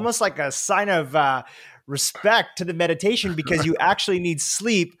 it's almost like a sign of respect to the meditation, because you actually need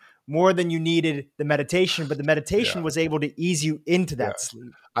sleep more than you needed the meditation, but the meditation was able to ease you into that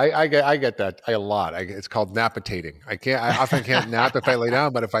sleep. I get that a lot. It's called napitating. I often can't nap if I lay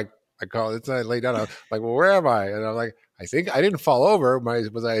down, but if I call it, I lay down, I'm like, well, where am I? And I'm like, I think I didn't fall over.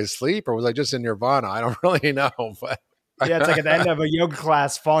 Was I asleep or was I just in nirvana? I don't really know, but yeah, it's like at the end of a yoga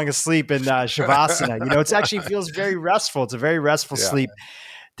class, falling asleep in Shavasana. It actually feels very restful. It's a very restful sleep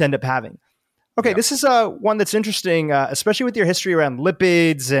to end up having. Okay, this is one that's interesting, especially with your history around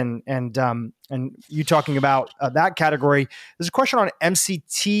lipids and you talking about that category. There's a question on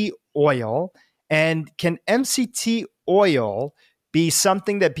MCT oil, and can MCT oil be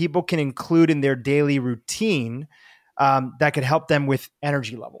something that people can include in their daily routine that could help them with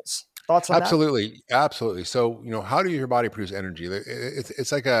energy levels? Thoughts on that? Absolutely. So, how does your body produce energy?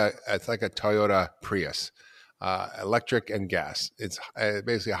 It's like a Toyota Prius, electric and gas. It's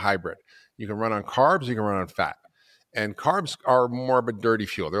basically a hybrid. You can run on carbs, you can run on fat. And carbs are more of a dirty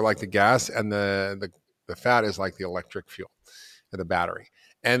fuel. They're like the gas, and the fat is like the electric fuel, the battery.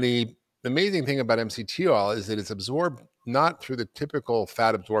 And the amazing thing about MCT oil is that it's absorbed not through the typical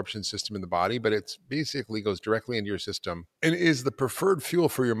fat absorption system in the body, but it's basically goes directly into your system and is the preferred fuel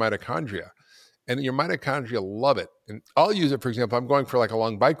for your mitochondria. And your mitochondria love it. And I'll use it, for example, I'm going for like a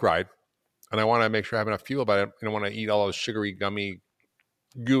long bike ride and I want to make sure I have enough fuel, but I don't want to eat all those sugary, gummy,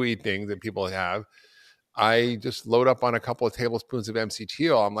 gooey things that people have. I just load up on a couple of tablespoons of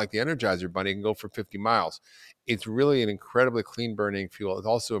MCT oil. I'm like the Energizer Bunny, can go for 50 miles. It's really an incredibly clean burning fuel. It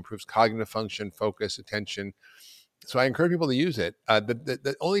also improves cognitive function, focus, attention. So I encourage people to use it.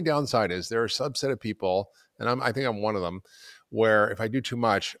 The only downside is there are a subset of people, and I think I'm one of them, where if I do too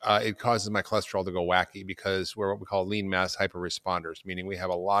much, it causes my cholesterol to go wacky, because we're what we call lean mass hyperresponders, meaning we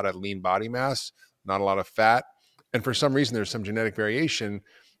have a lot of lean body mass, not a lot of fat. And for some reason, there's some genetic variation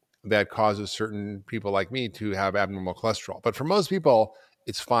that causes certain people like me to have abnormal cholesterol. But for most people,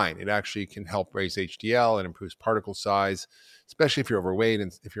 it's fine. It actually can help raise HDL and improves particle size, especially if you're overweight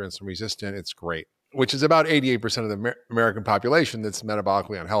and if you're insulin resistant, it's great, which is about 88% of the American population that's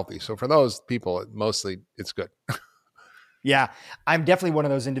metabolically unhealthy. So for those people, mostly it's good. Yeah, I'm definitely one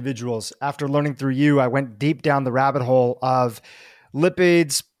of those individuals. After learning through you, I went deep down the rabbit hole of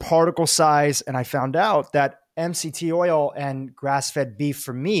lipids, particle size, and I found out that MCT oil and grass-fed beef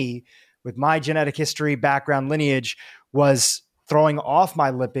for me, with my genetic history, background, lineage, was throwing off my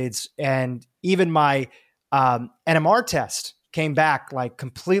lipids, and even my NMR test came back like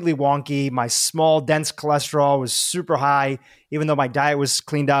completely wonky. My small, dense cholesterol was super high, even though my diet was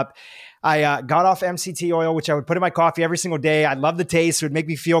cleaned up. I got off MCT oil, which I would put in my coffee every single day. I love the taste. It would make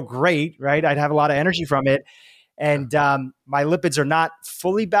me feel great, right? I'd have a lot of energy from it. And my lipids are not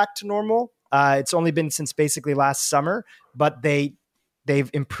fully back to normal. It's only been since basically last summer, but they've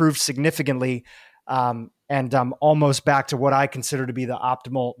improved significantly. And I'm almost back to what I consider to be the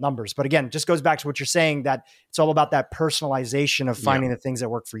optimal numbers. But again, just goes back to what you're saying, that it's all about that personalization of finding the things that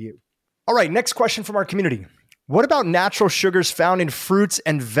work for you. All right, next question from our community. What about natural sugars found in fruits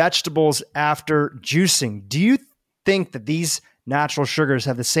and vegetables after juicing? Do you think that these natural sugars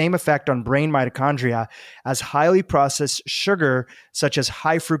have the same effect on brain mitochondria as highly processed sugar, such as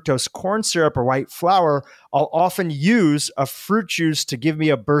high fructose corn syrup or white flour? I'll often use a fruit juice to give me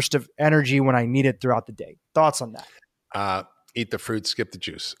a burst of energy when I need it throughout the day. Thoughts on that? Eat the fruit, skip the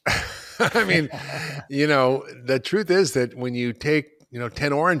juice. I mean, the truth is that when you take,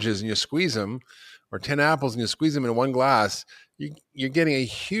 10 oranges and you squeeze them, or 10 apples and you squeeze them in one glass, you're getting a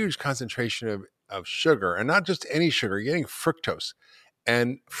huge concentration of sugar, and not just any sugar. You're getting fructose.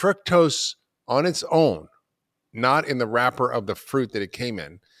 And fructose on its own, not in the wrapper of the fruit that it came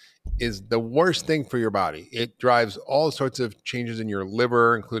in, is the worst thing for your body. It drives all sorts of changes in your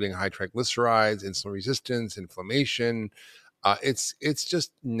liver, including high triglycerides, insulin resistance, inflammation. It's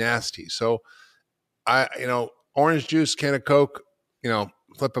just nasty. So orange juice, can of Coke,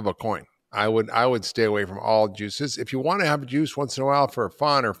 flip of a coin. I would stay away from all juices. If you want to have a juice once in a while for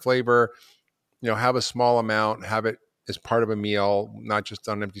fun or flavor, have a small amount, have it as part of a meal, not just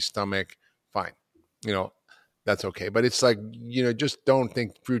on an empty stomach, fine. That's okay. But it's like, just don't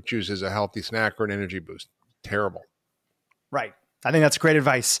think fruit juice is a healthy snack or an energy boost. Terrible. Right. I think that's great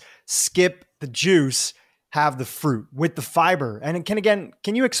advice. Skip the juice, have the fruit with the fiber. And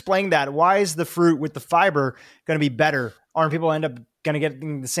can you explain that? Why is the fruit with the fiber going to be better? Aren't people end up going to get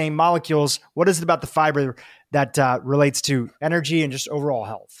the same molecules? What is it about the fiber that relates to energy and just overall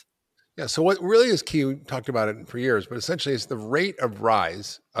health? Yeah. So what really is key, we talked about it for years, but essentially it's the rate of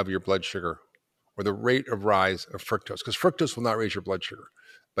rise of your blood sugar, or the rate of rise of fructose, because fructose will not raise your blood sugar,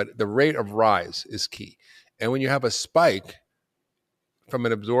 but the rate of rise is key. And when you have a spike from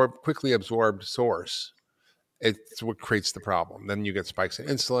an quickly absorbed source, it's what creates the problem. Then you get spikes in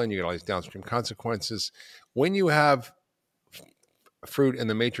insulin, you get all these downstream consequences. When you have fruit in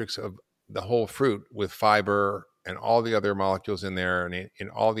the matrix of the whole fruit with fiber and all the other molecules in there, and in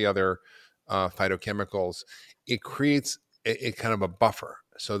all the other phytochemicals, it creates a kind of a buffer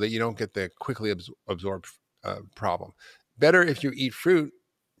so that you don't get the quickly absorbed problem. Better if you eat fruit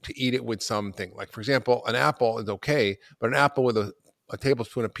to eat it with something. Like, for example, an apple is okay, but an apple with a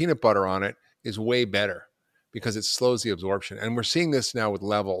tablespoon of peanut butter on it is way better, because it slows the absorption. And we're seeing this now with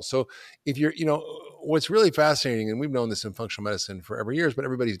levels. So if you're, what's really fascinating, and we've known this in functional medicine for every years, but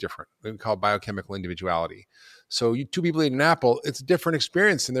everybody's different. We call it biochemical individuality. So two people eat an apple, it's a different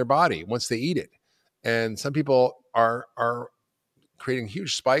experience in their body once they eat it. And some people are creating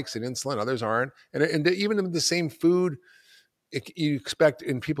huge spikes in insulin, others aren't. And even in the same food, you expect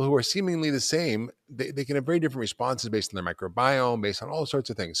in people who are seemingly the same, they can have very different responses based on their microbiome, based on all sorts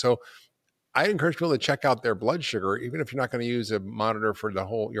of things. So I encourage people to check out their blood sugar, even if you're not going to use a monitor for your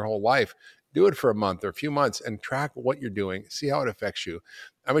whole life. Do it for a month or a few months and track what you're doing. See how it affects you.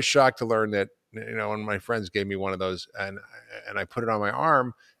 I was shocked to learn that, one of my friends gave me one of those, and I put it on my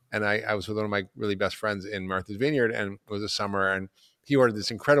arm, and I was with one of my really best friends in Martha's Vineyard, and it was a summer, and he ordered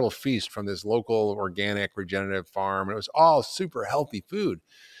this incredible feast from this local organic regenerative farm. And it was all super healthy food,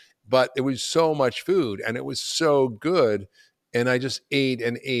 but it was so much food and it was so good. And I just ate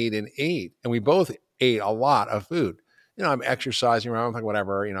and ate and ate. And we both ate a lot of food. I'm exercising around, I'm like,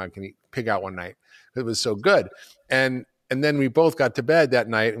 whatever, I can eat pig out one night. It was so good. And then we both got to bed that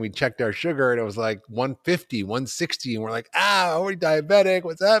night and we checked our sugar and it was like 150, 160. And we're like, are we diabetic?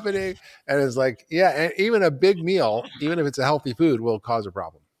 What's happening? And it's like, yeah, and even a big meal, even if it's a healthy food, will cause a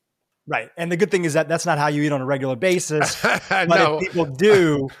problem. Right. And the good thing is that that's not how you eat on a regular basis. But no. If people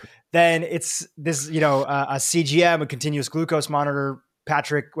do, then it's this, a CGM, a continuous glucose monitor.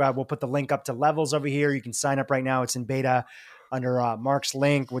 Patrick, we'll put the link up to Levels over here. You can sign up right now. It's in beta under Mark's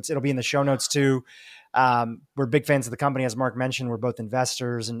link. It'll be in the show notes too. We're big fans of the company. As Mark mentioned, we're both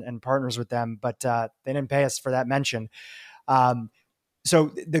investors and partners with them, but they didn't pay us for that mention.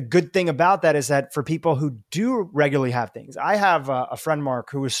 So the good thing about that is that for people who do regularly have things, I have a friend,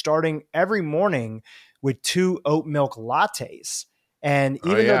 Mark, who is starting every morning with 2 oat milk lattes. And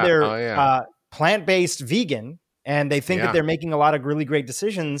even though they're plant-based vegan, and they think that they're making a lot of really great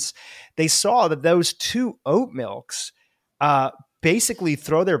decisions, they saw that those 2 oat milks basically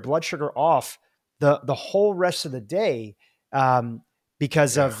throw their blood sugar off the whole rest of the day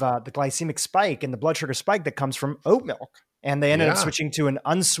because of the glycemic spike and the blood sugar spike that comes from oat milk. And they ended up switching to an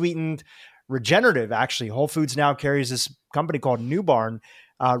unsweetened regenerative. Actually, Whole Foods now carries this company called New Barn,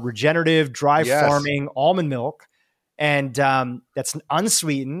 regenerative, dry farming almond milk. And that's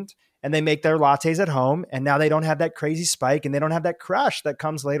unsweetened. And they make their lattes at home. And now they don't have that crazy spike and they don't have that crash that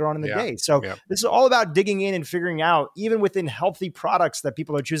comes later on in the day. So this is all about digging in and figuring out, even within healthy products that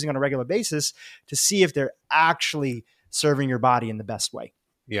people are choosing on a regular basis, to see if they're actually serving your body in the best way.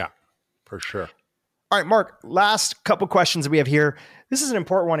 Yeah. For sure. All right, Mark, last couple questions that we have here. This is an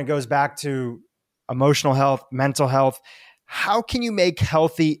important one. It goes back to emotional health, mental health. How can you make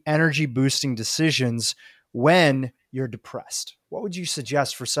healthy, energy boosting decisions when you're depressed? What would you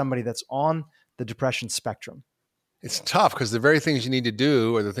suggest for somebody that's on the depression spectrum? It's tough because the very things you need to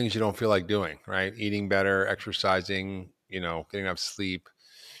do are the things you don't feel like doing, right? Eating better, exercising, getting enough sleep.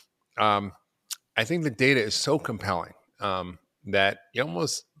 I think the data is so compelling that you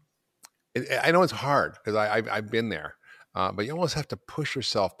almost, I know it's hard because I've been there, but you almost have to push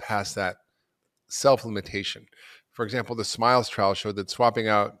yourself past that self-limitation. For example, the SMILES trial showed that swapping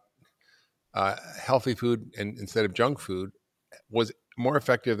out healthy food instead of junk food was more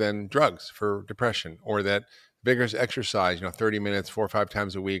effective than drugs for depression, or that vigorous exercise, 30 minutes, 4 or 5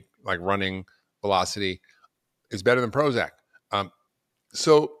 times a week, like running velocity, is better than Prozac.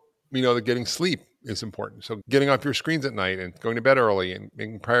 So that getting sleep is important. So getting off your screens at night and going to bed early and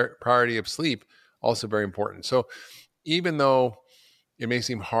making priority of sleep, also very important. So even though it may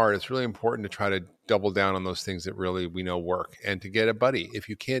seem hard, it's really important to try to double down on those things that really we know work, and to get a buddy. If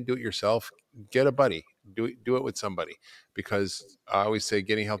you can't do it yourself, get a buddy. Do it with somebody, because I always say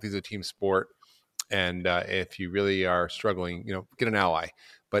getting healthy is a team sport. And if you really are struggling, get an ally.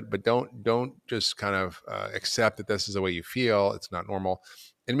 But don't just kind of accept that this is the way you feel. It's not normal.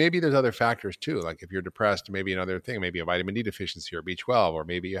 And maybe there's other factors too. Like if you're depressed, maybe another thing, maybe a vitamin D deficiency or B12, or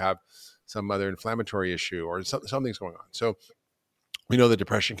maybe you have some other inflammatory issue or something's going on. So we know that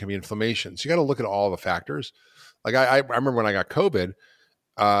depression can be inflammation. So you got to look at all the factors. Like I remember when I got COVID,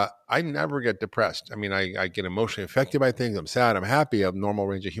 I never get depressed. I mean, I get emotionally affected by things. I'm sad. I'm happy. I have normal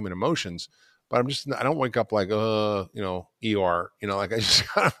range of human emotions. But I don't wake up like, ER, like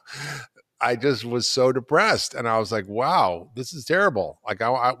I just was so depressed. And I was like, wow, this is terrible. Like,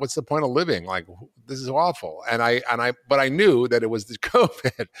 what's the point of living? Like, this is awful. But I knew that it was the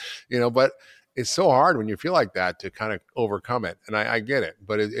COVID, but it's so hard when you feel like that to kind of overcome it. And I get it,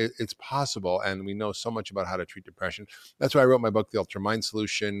 but it's possible. And we know so much about how to treat depression. That's why I wrote my book, The Ultra Mind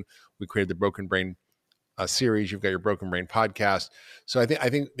Solution. We created the Broken Brain series. You've got your Broken Brain podcast. So I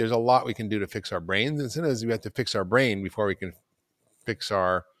think there's a lot we can do to fix our brains. And sometimes we have to fix our brain before we can fix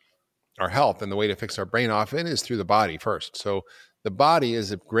our health. And the way to fix our brain often is through the body first. So the body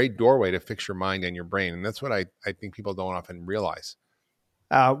is a great doorway to fix your mind and your brain. And that's what I think people don't often realize.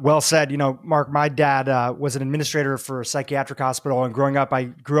 Well said. Mark, my dad was an administrator for a psychiatric hospital, and growing up, I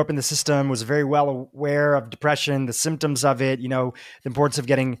grew up in the system, was very well aware of depression, the symptoms of it, the importance of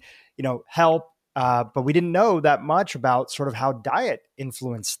getting, help. But we didn't know that much about sort of how diet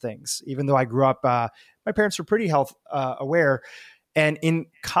influenced things, even though I grew up, my parents were pretty health aware. And in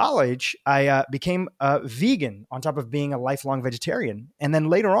college, I became a vegan on top of being a lifelong vegetarian. And then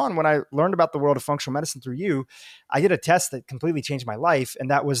later on, when I learned about the world of functional medicine through you, I did a test that completely changed my life. And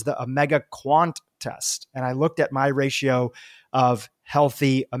that was the Omega Quant test. And I looked at my ratio of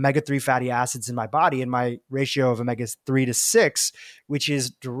healthy omega-3 fatty acids in my body and my ratio of omega-3 to 6, which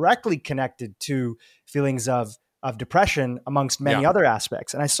is directly connected to feelings of depression amongst many other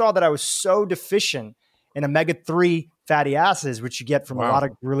aspects. And I saw that I was so deficient in omega-3 fatty acids, which you get from a lot of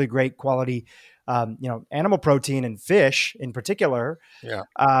really great quality, animal protein and fish in particular. Yeah.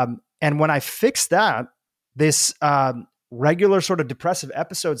 And when I fixed that, this regular sort of depressive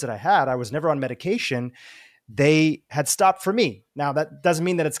episodes that I was never on medication. They had stopped for me. Now that doesn't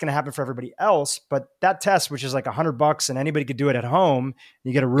mean that it's going to happen for everybody else, but that test, which is like $100 and anybody could do it at home,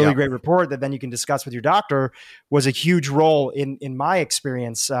 you get a really great report that then you can discuss with your doctor, was a huge role in my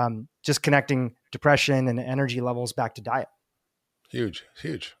experience, just connecting depression and energy levels back to diet. Huge.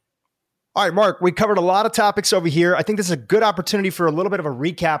 All right, Mark, we covered a lot of topics over here. I think this is a good opportunity for a little bit of a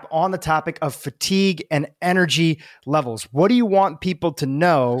recap on the topic of fatigue and energy levels. What do you want people to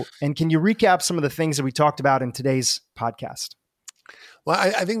know? And can you recap some of the things that we talked about in today's podcast? Well,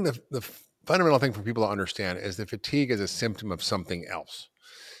 I think the fundamental thing for people to understand is that fatigue is a symptom of something else.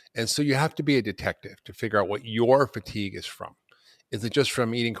 And so you have to be a detective to figure out what your fatigue is from. Is it just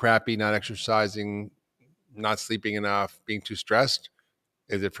from eating crappy, not exercising, not sleeping enough, being too stressed?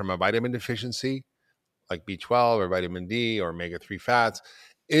 Is it from a vitamin deficiency like B12 or vitamin D or omega-3 fats?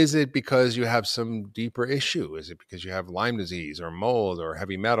 Is it because you have some deeper issue? Is it because you have Lyme disease or mold or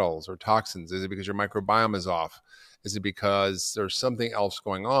heavy metals or toxins? Is it because your microbiome is off? Is it because there's something else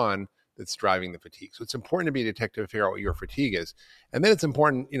going on that's driving the fatigue? So it's important to be a detective to figure out what your fatigue is. And then it's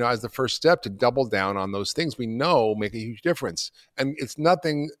important, as the first step, to double down on those things we know make a huge difference. And it's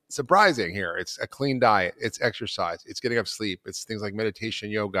nothing surprising here. It's a clean diet. It's exercise. It's getting enough sleep. It's things like meditation,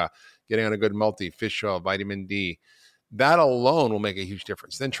 yoga, getting on a good multi, fish oil, vitamin D. That alone will make a huge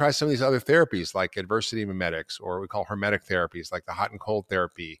difference. Then try some of these other therapies like adversity mimetics, or we call hermetic therapies like the hot and cold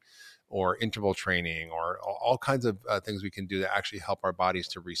therapy, or interval training, or all kinds of things we can do that actually help our bodies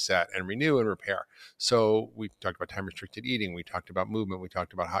to reset and renew and repair. So we talked about time-restricted eating. We talked about movement. We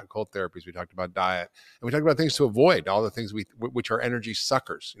talked about hot and cold therapies. We talked about diet. And we talked about things to avoid, all the things which are energy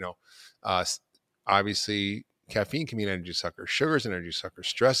suckers. Obviously, caffeine can be an energy sucker. Sugar is an energy sucker.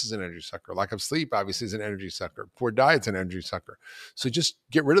 Stress is an energy sucker. Lack of sleep, obviously, is an energy sucker. Poor diet's an energy sucker. So just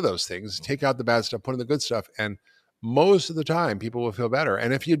get rid of those things. Take out the bad stuff, put in the good stuff. And most of the time, people will feel better.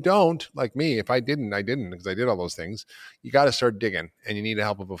 And if you don't, like me, if I didn't, because I did all those things, you got to start digging, and you need the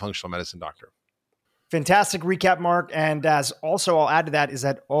help of a functional medicine doctor. Fantastic recap, Mark. And as also I'll add to that is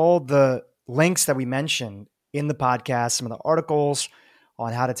that all the links that we mentioned in the podcast, some of the articles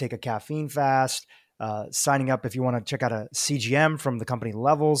on how to take a caffeine fast, signing up if you want to check out a CGM from the company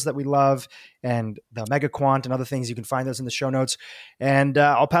Levels that we love, and the MegaQuant and other things. You can find those in the show notes. And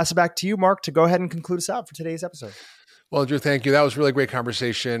I'll pass it back to you, Mark, to go ahead and conclude us out for today's episode. Well, Drew, thank you. That was a really great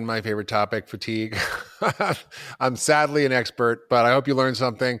conversation. My favorite topic, fatigue. I'm sadly an expert, but I hope you learned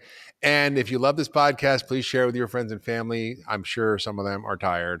something. And if you love this podcast, please share it with your friends and family. I'm sure some of them are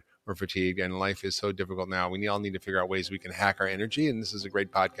tired or fatigued, and life is so difficult now. We all need to figure out ways we can hack our energy, and this is a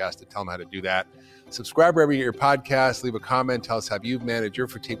great podcast to tell them how to do that. Subscribe wherever you get your podcast. Leave a comment. Tell us how you've managed your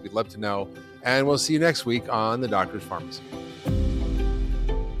fatigue. We'd love to know. And we'll see you next week on The Doctor's Pharmacy.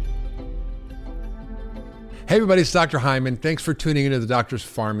 Hey, everybody. It's Dr. Hyman. Thanks for tuning into The Doctor's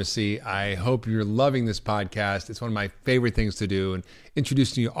Pharmacy. I hope you're loving this podcast. It's one of my favorite things to do, and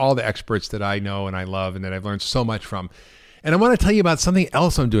introducing you to all the experts that I know and I love and that I've learned so much from. And I want to tell you about something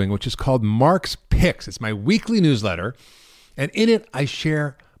else I'm doing, which is called Mark's Picks. It's my weekly newsletter. And in it, I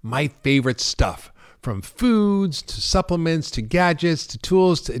share my favorite stuff, from foods to supplements to gadgets to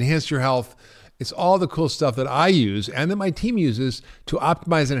tools to enhance your health. It's all the cool stuff that I use and that my team uses to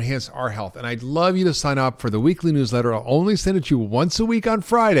optimize and enhance our health. And I'd love you to sign up for the weekly newsletter. I'll only send it to you once a week on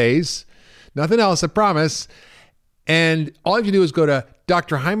Fridays. Nothing else, I promise. And all you have to do is go to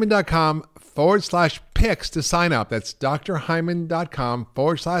drhyman.com/picks to sign up. That's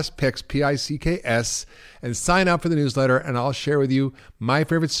drhyman.com/picks, P-I-C-K-S, and sign up for the newsletter. And I'll share with you my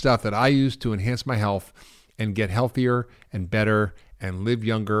favorite stuff that I use to enhance my health and get healthier and better and live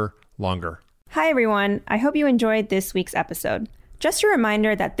younger, longer. Hi, everyone. I hope you enjoyed this week's episode. Just a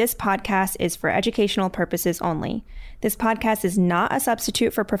reminder that this podcast is for educational purposes only. This podcast is not a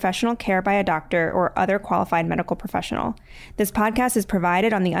substitute for professional care by a doctor or other qualified medical professional. This podcast is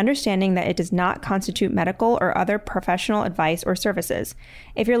provided on the understanding that it does not constitute medical or other professional advice or services.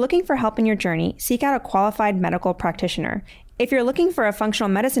 If you're looking for help in your journey, seek out a qualified medical practitioner. If you're looking for a functional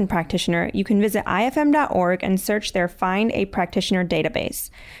medicine practitioner, you can visit ifm.org and search their Find a Practitioner database.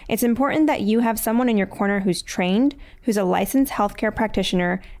 It's important that you have someone in your corner who's trained, who's a licensed healthcare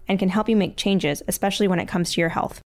practitioner, and can help you make changes, especially when it comes to your health.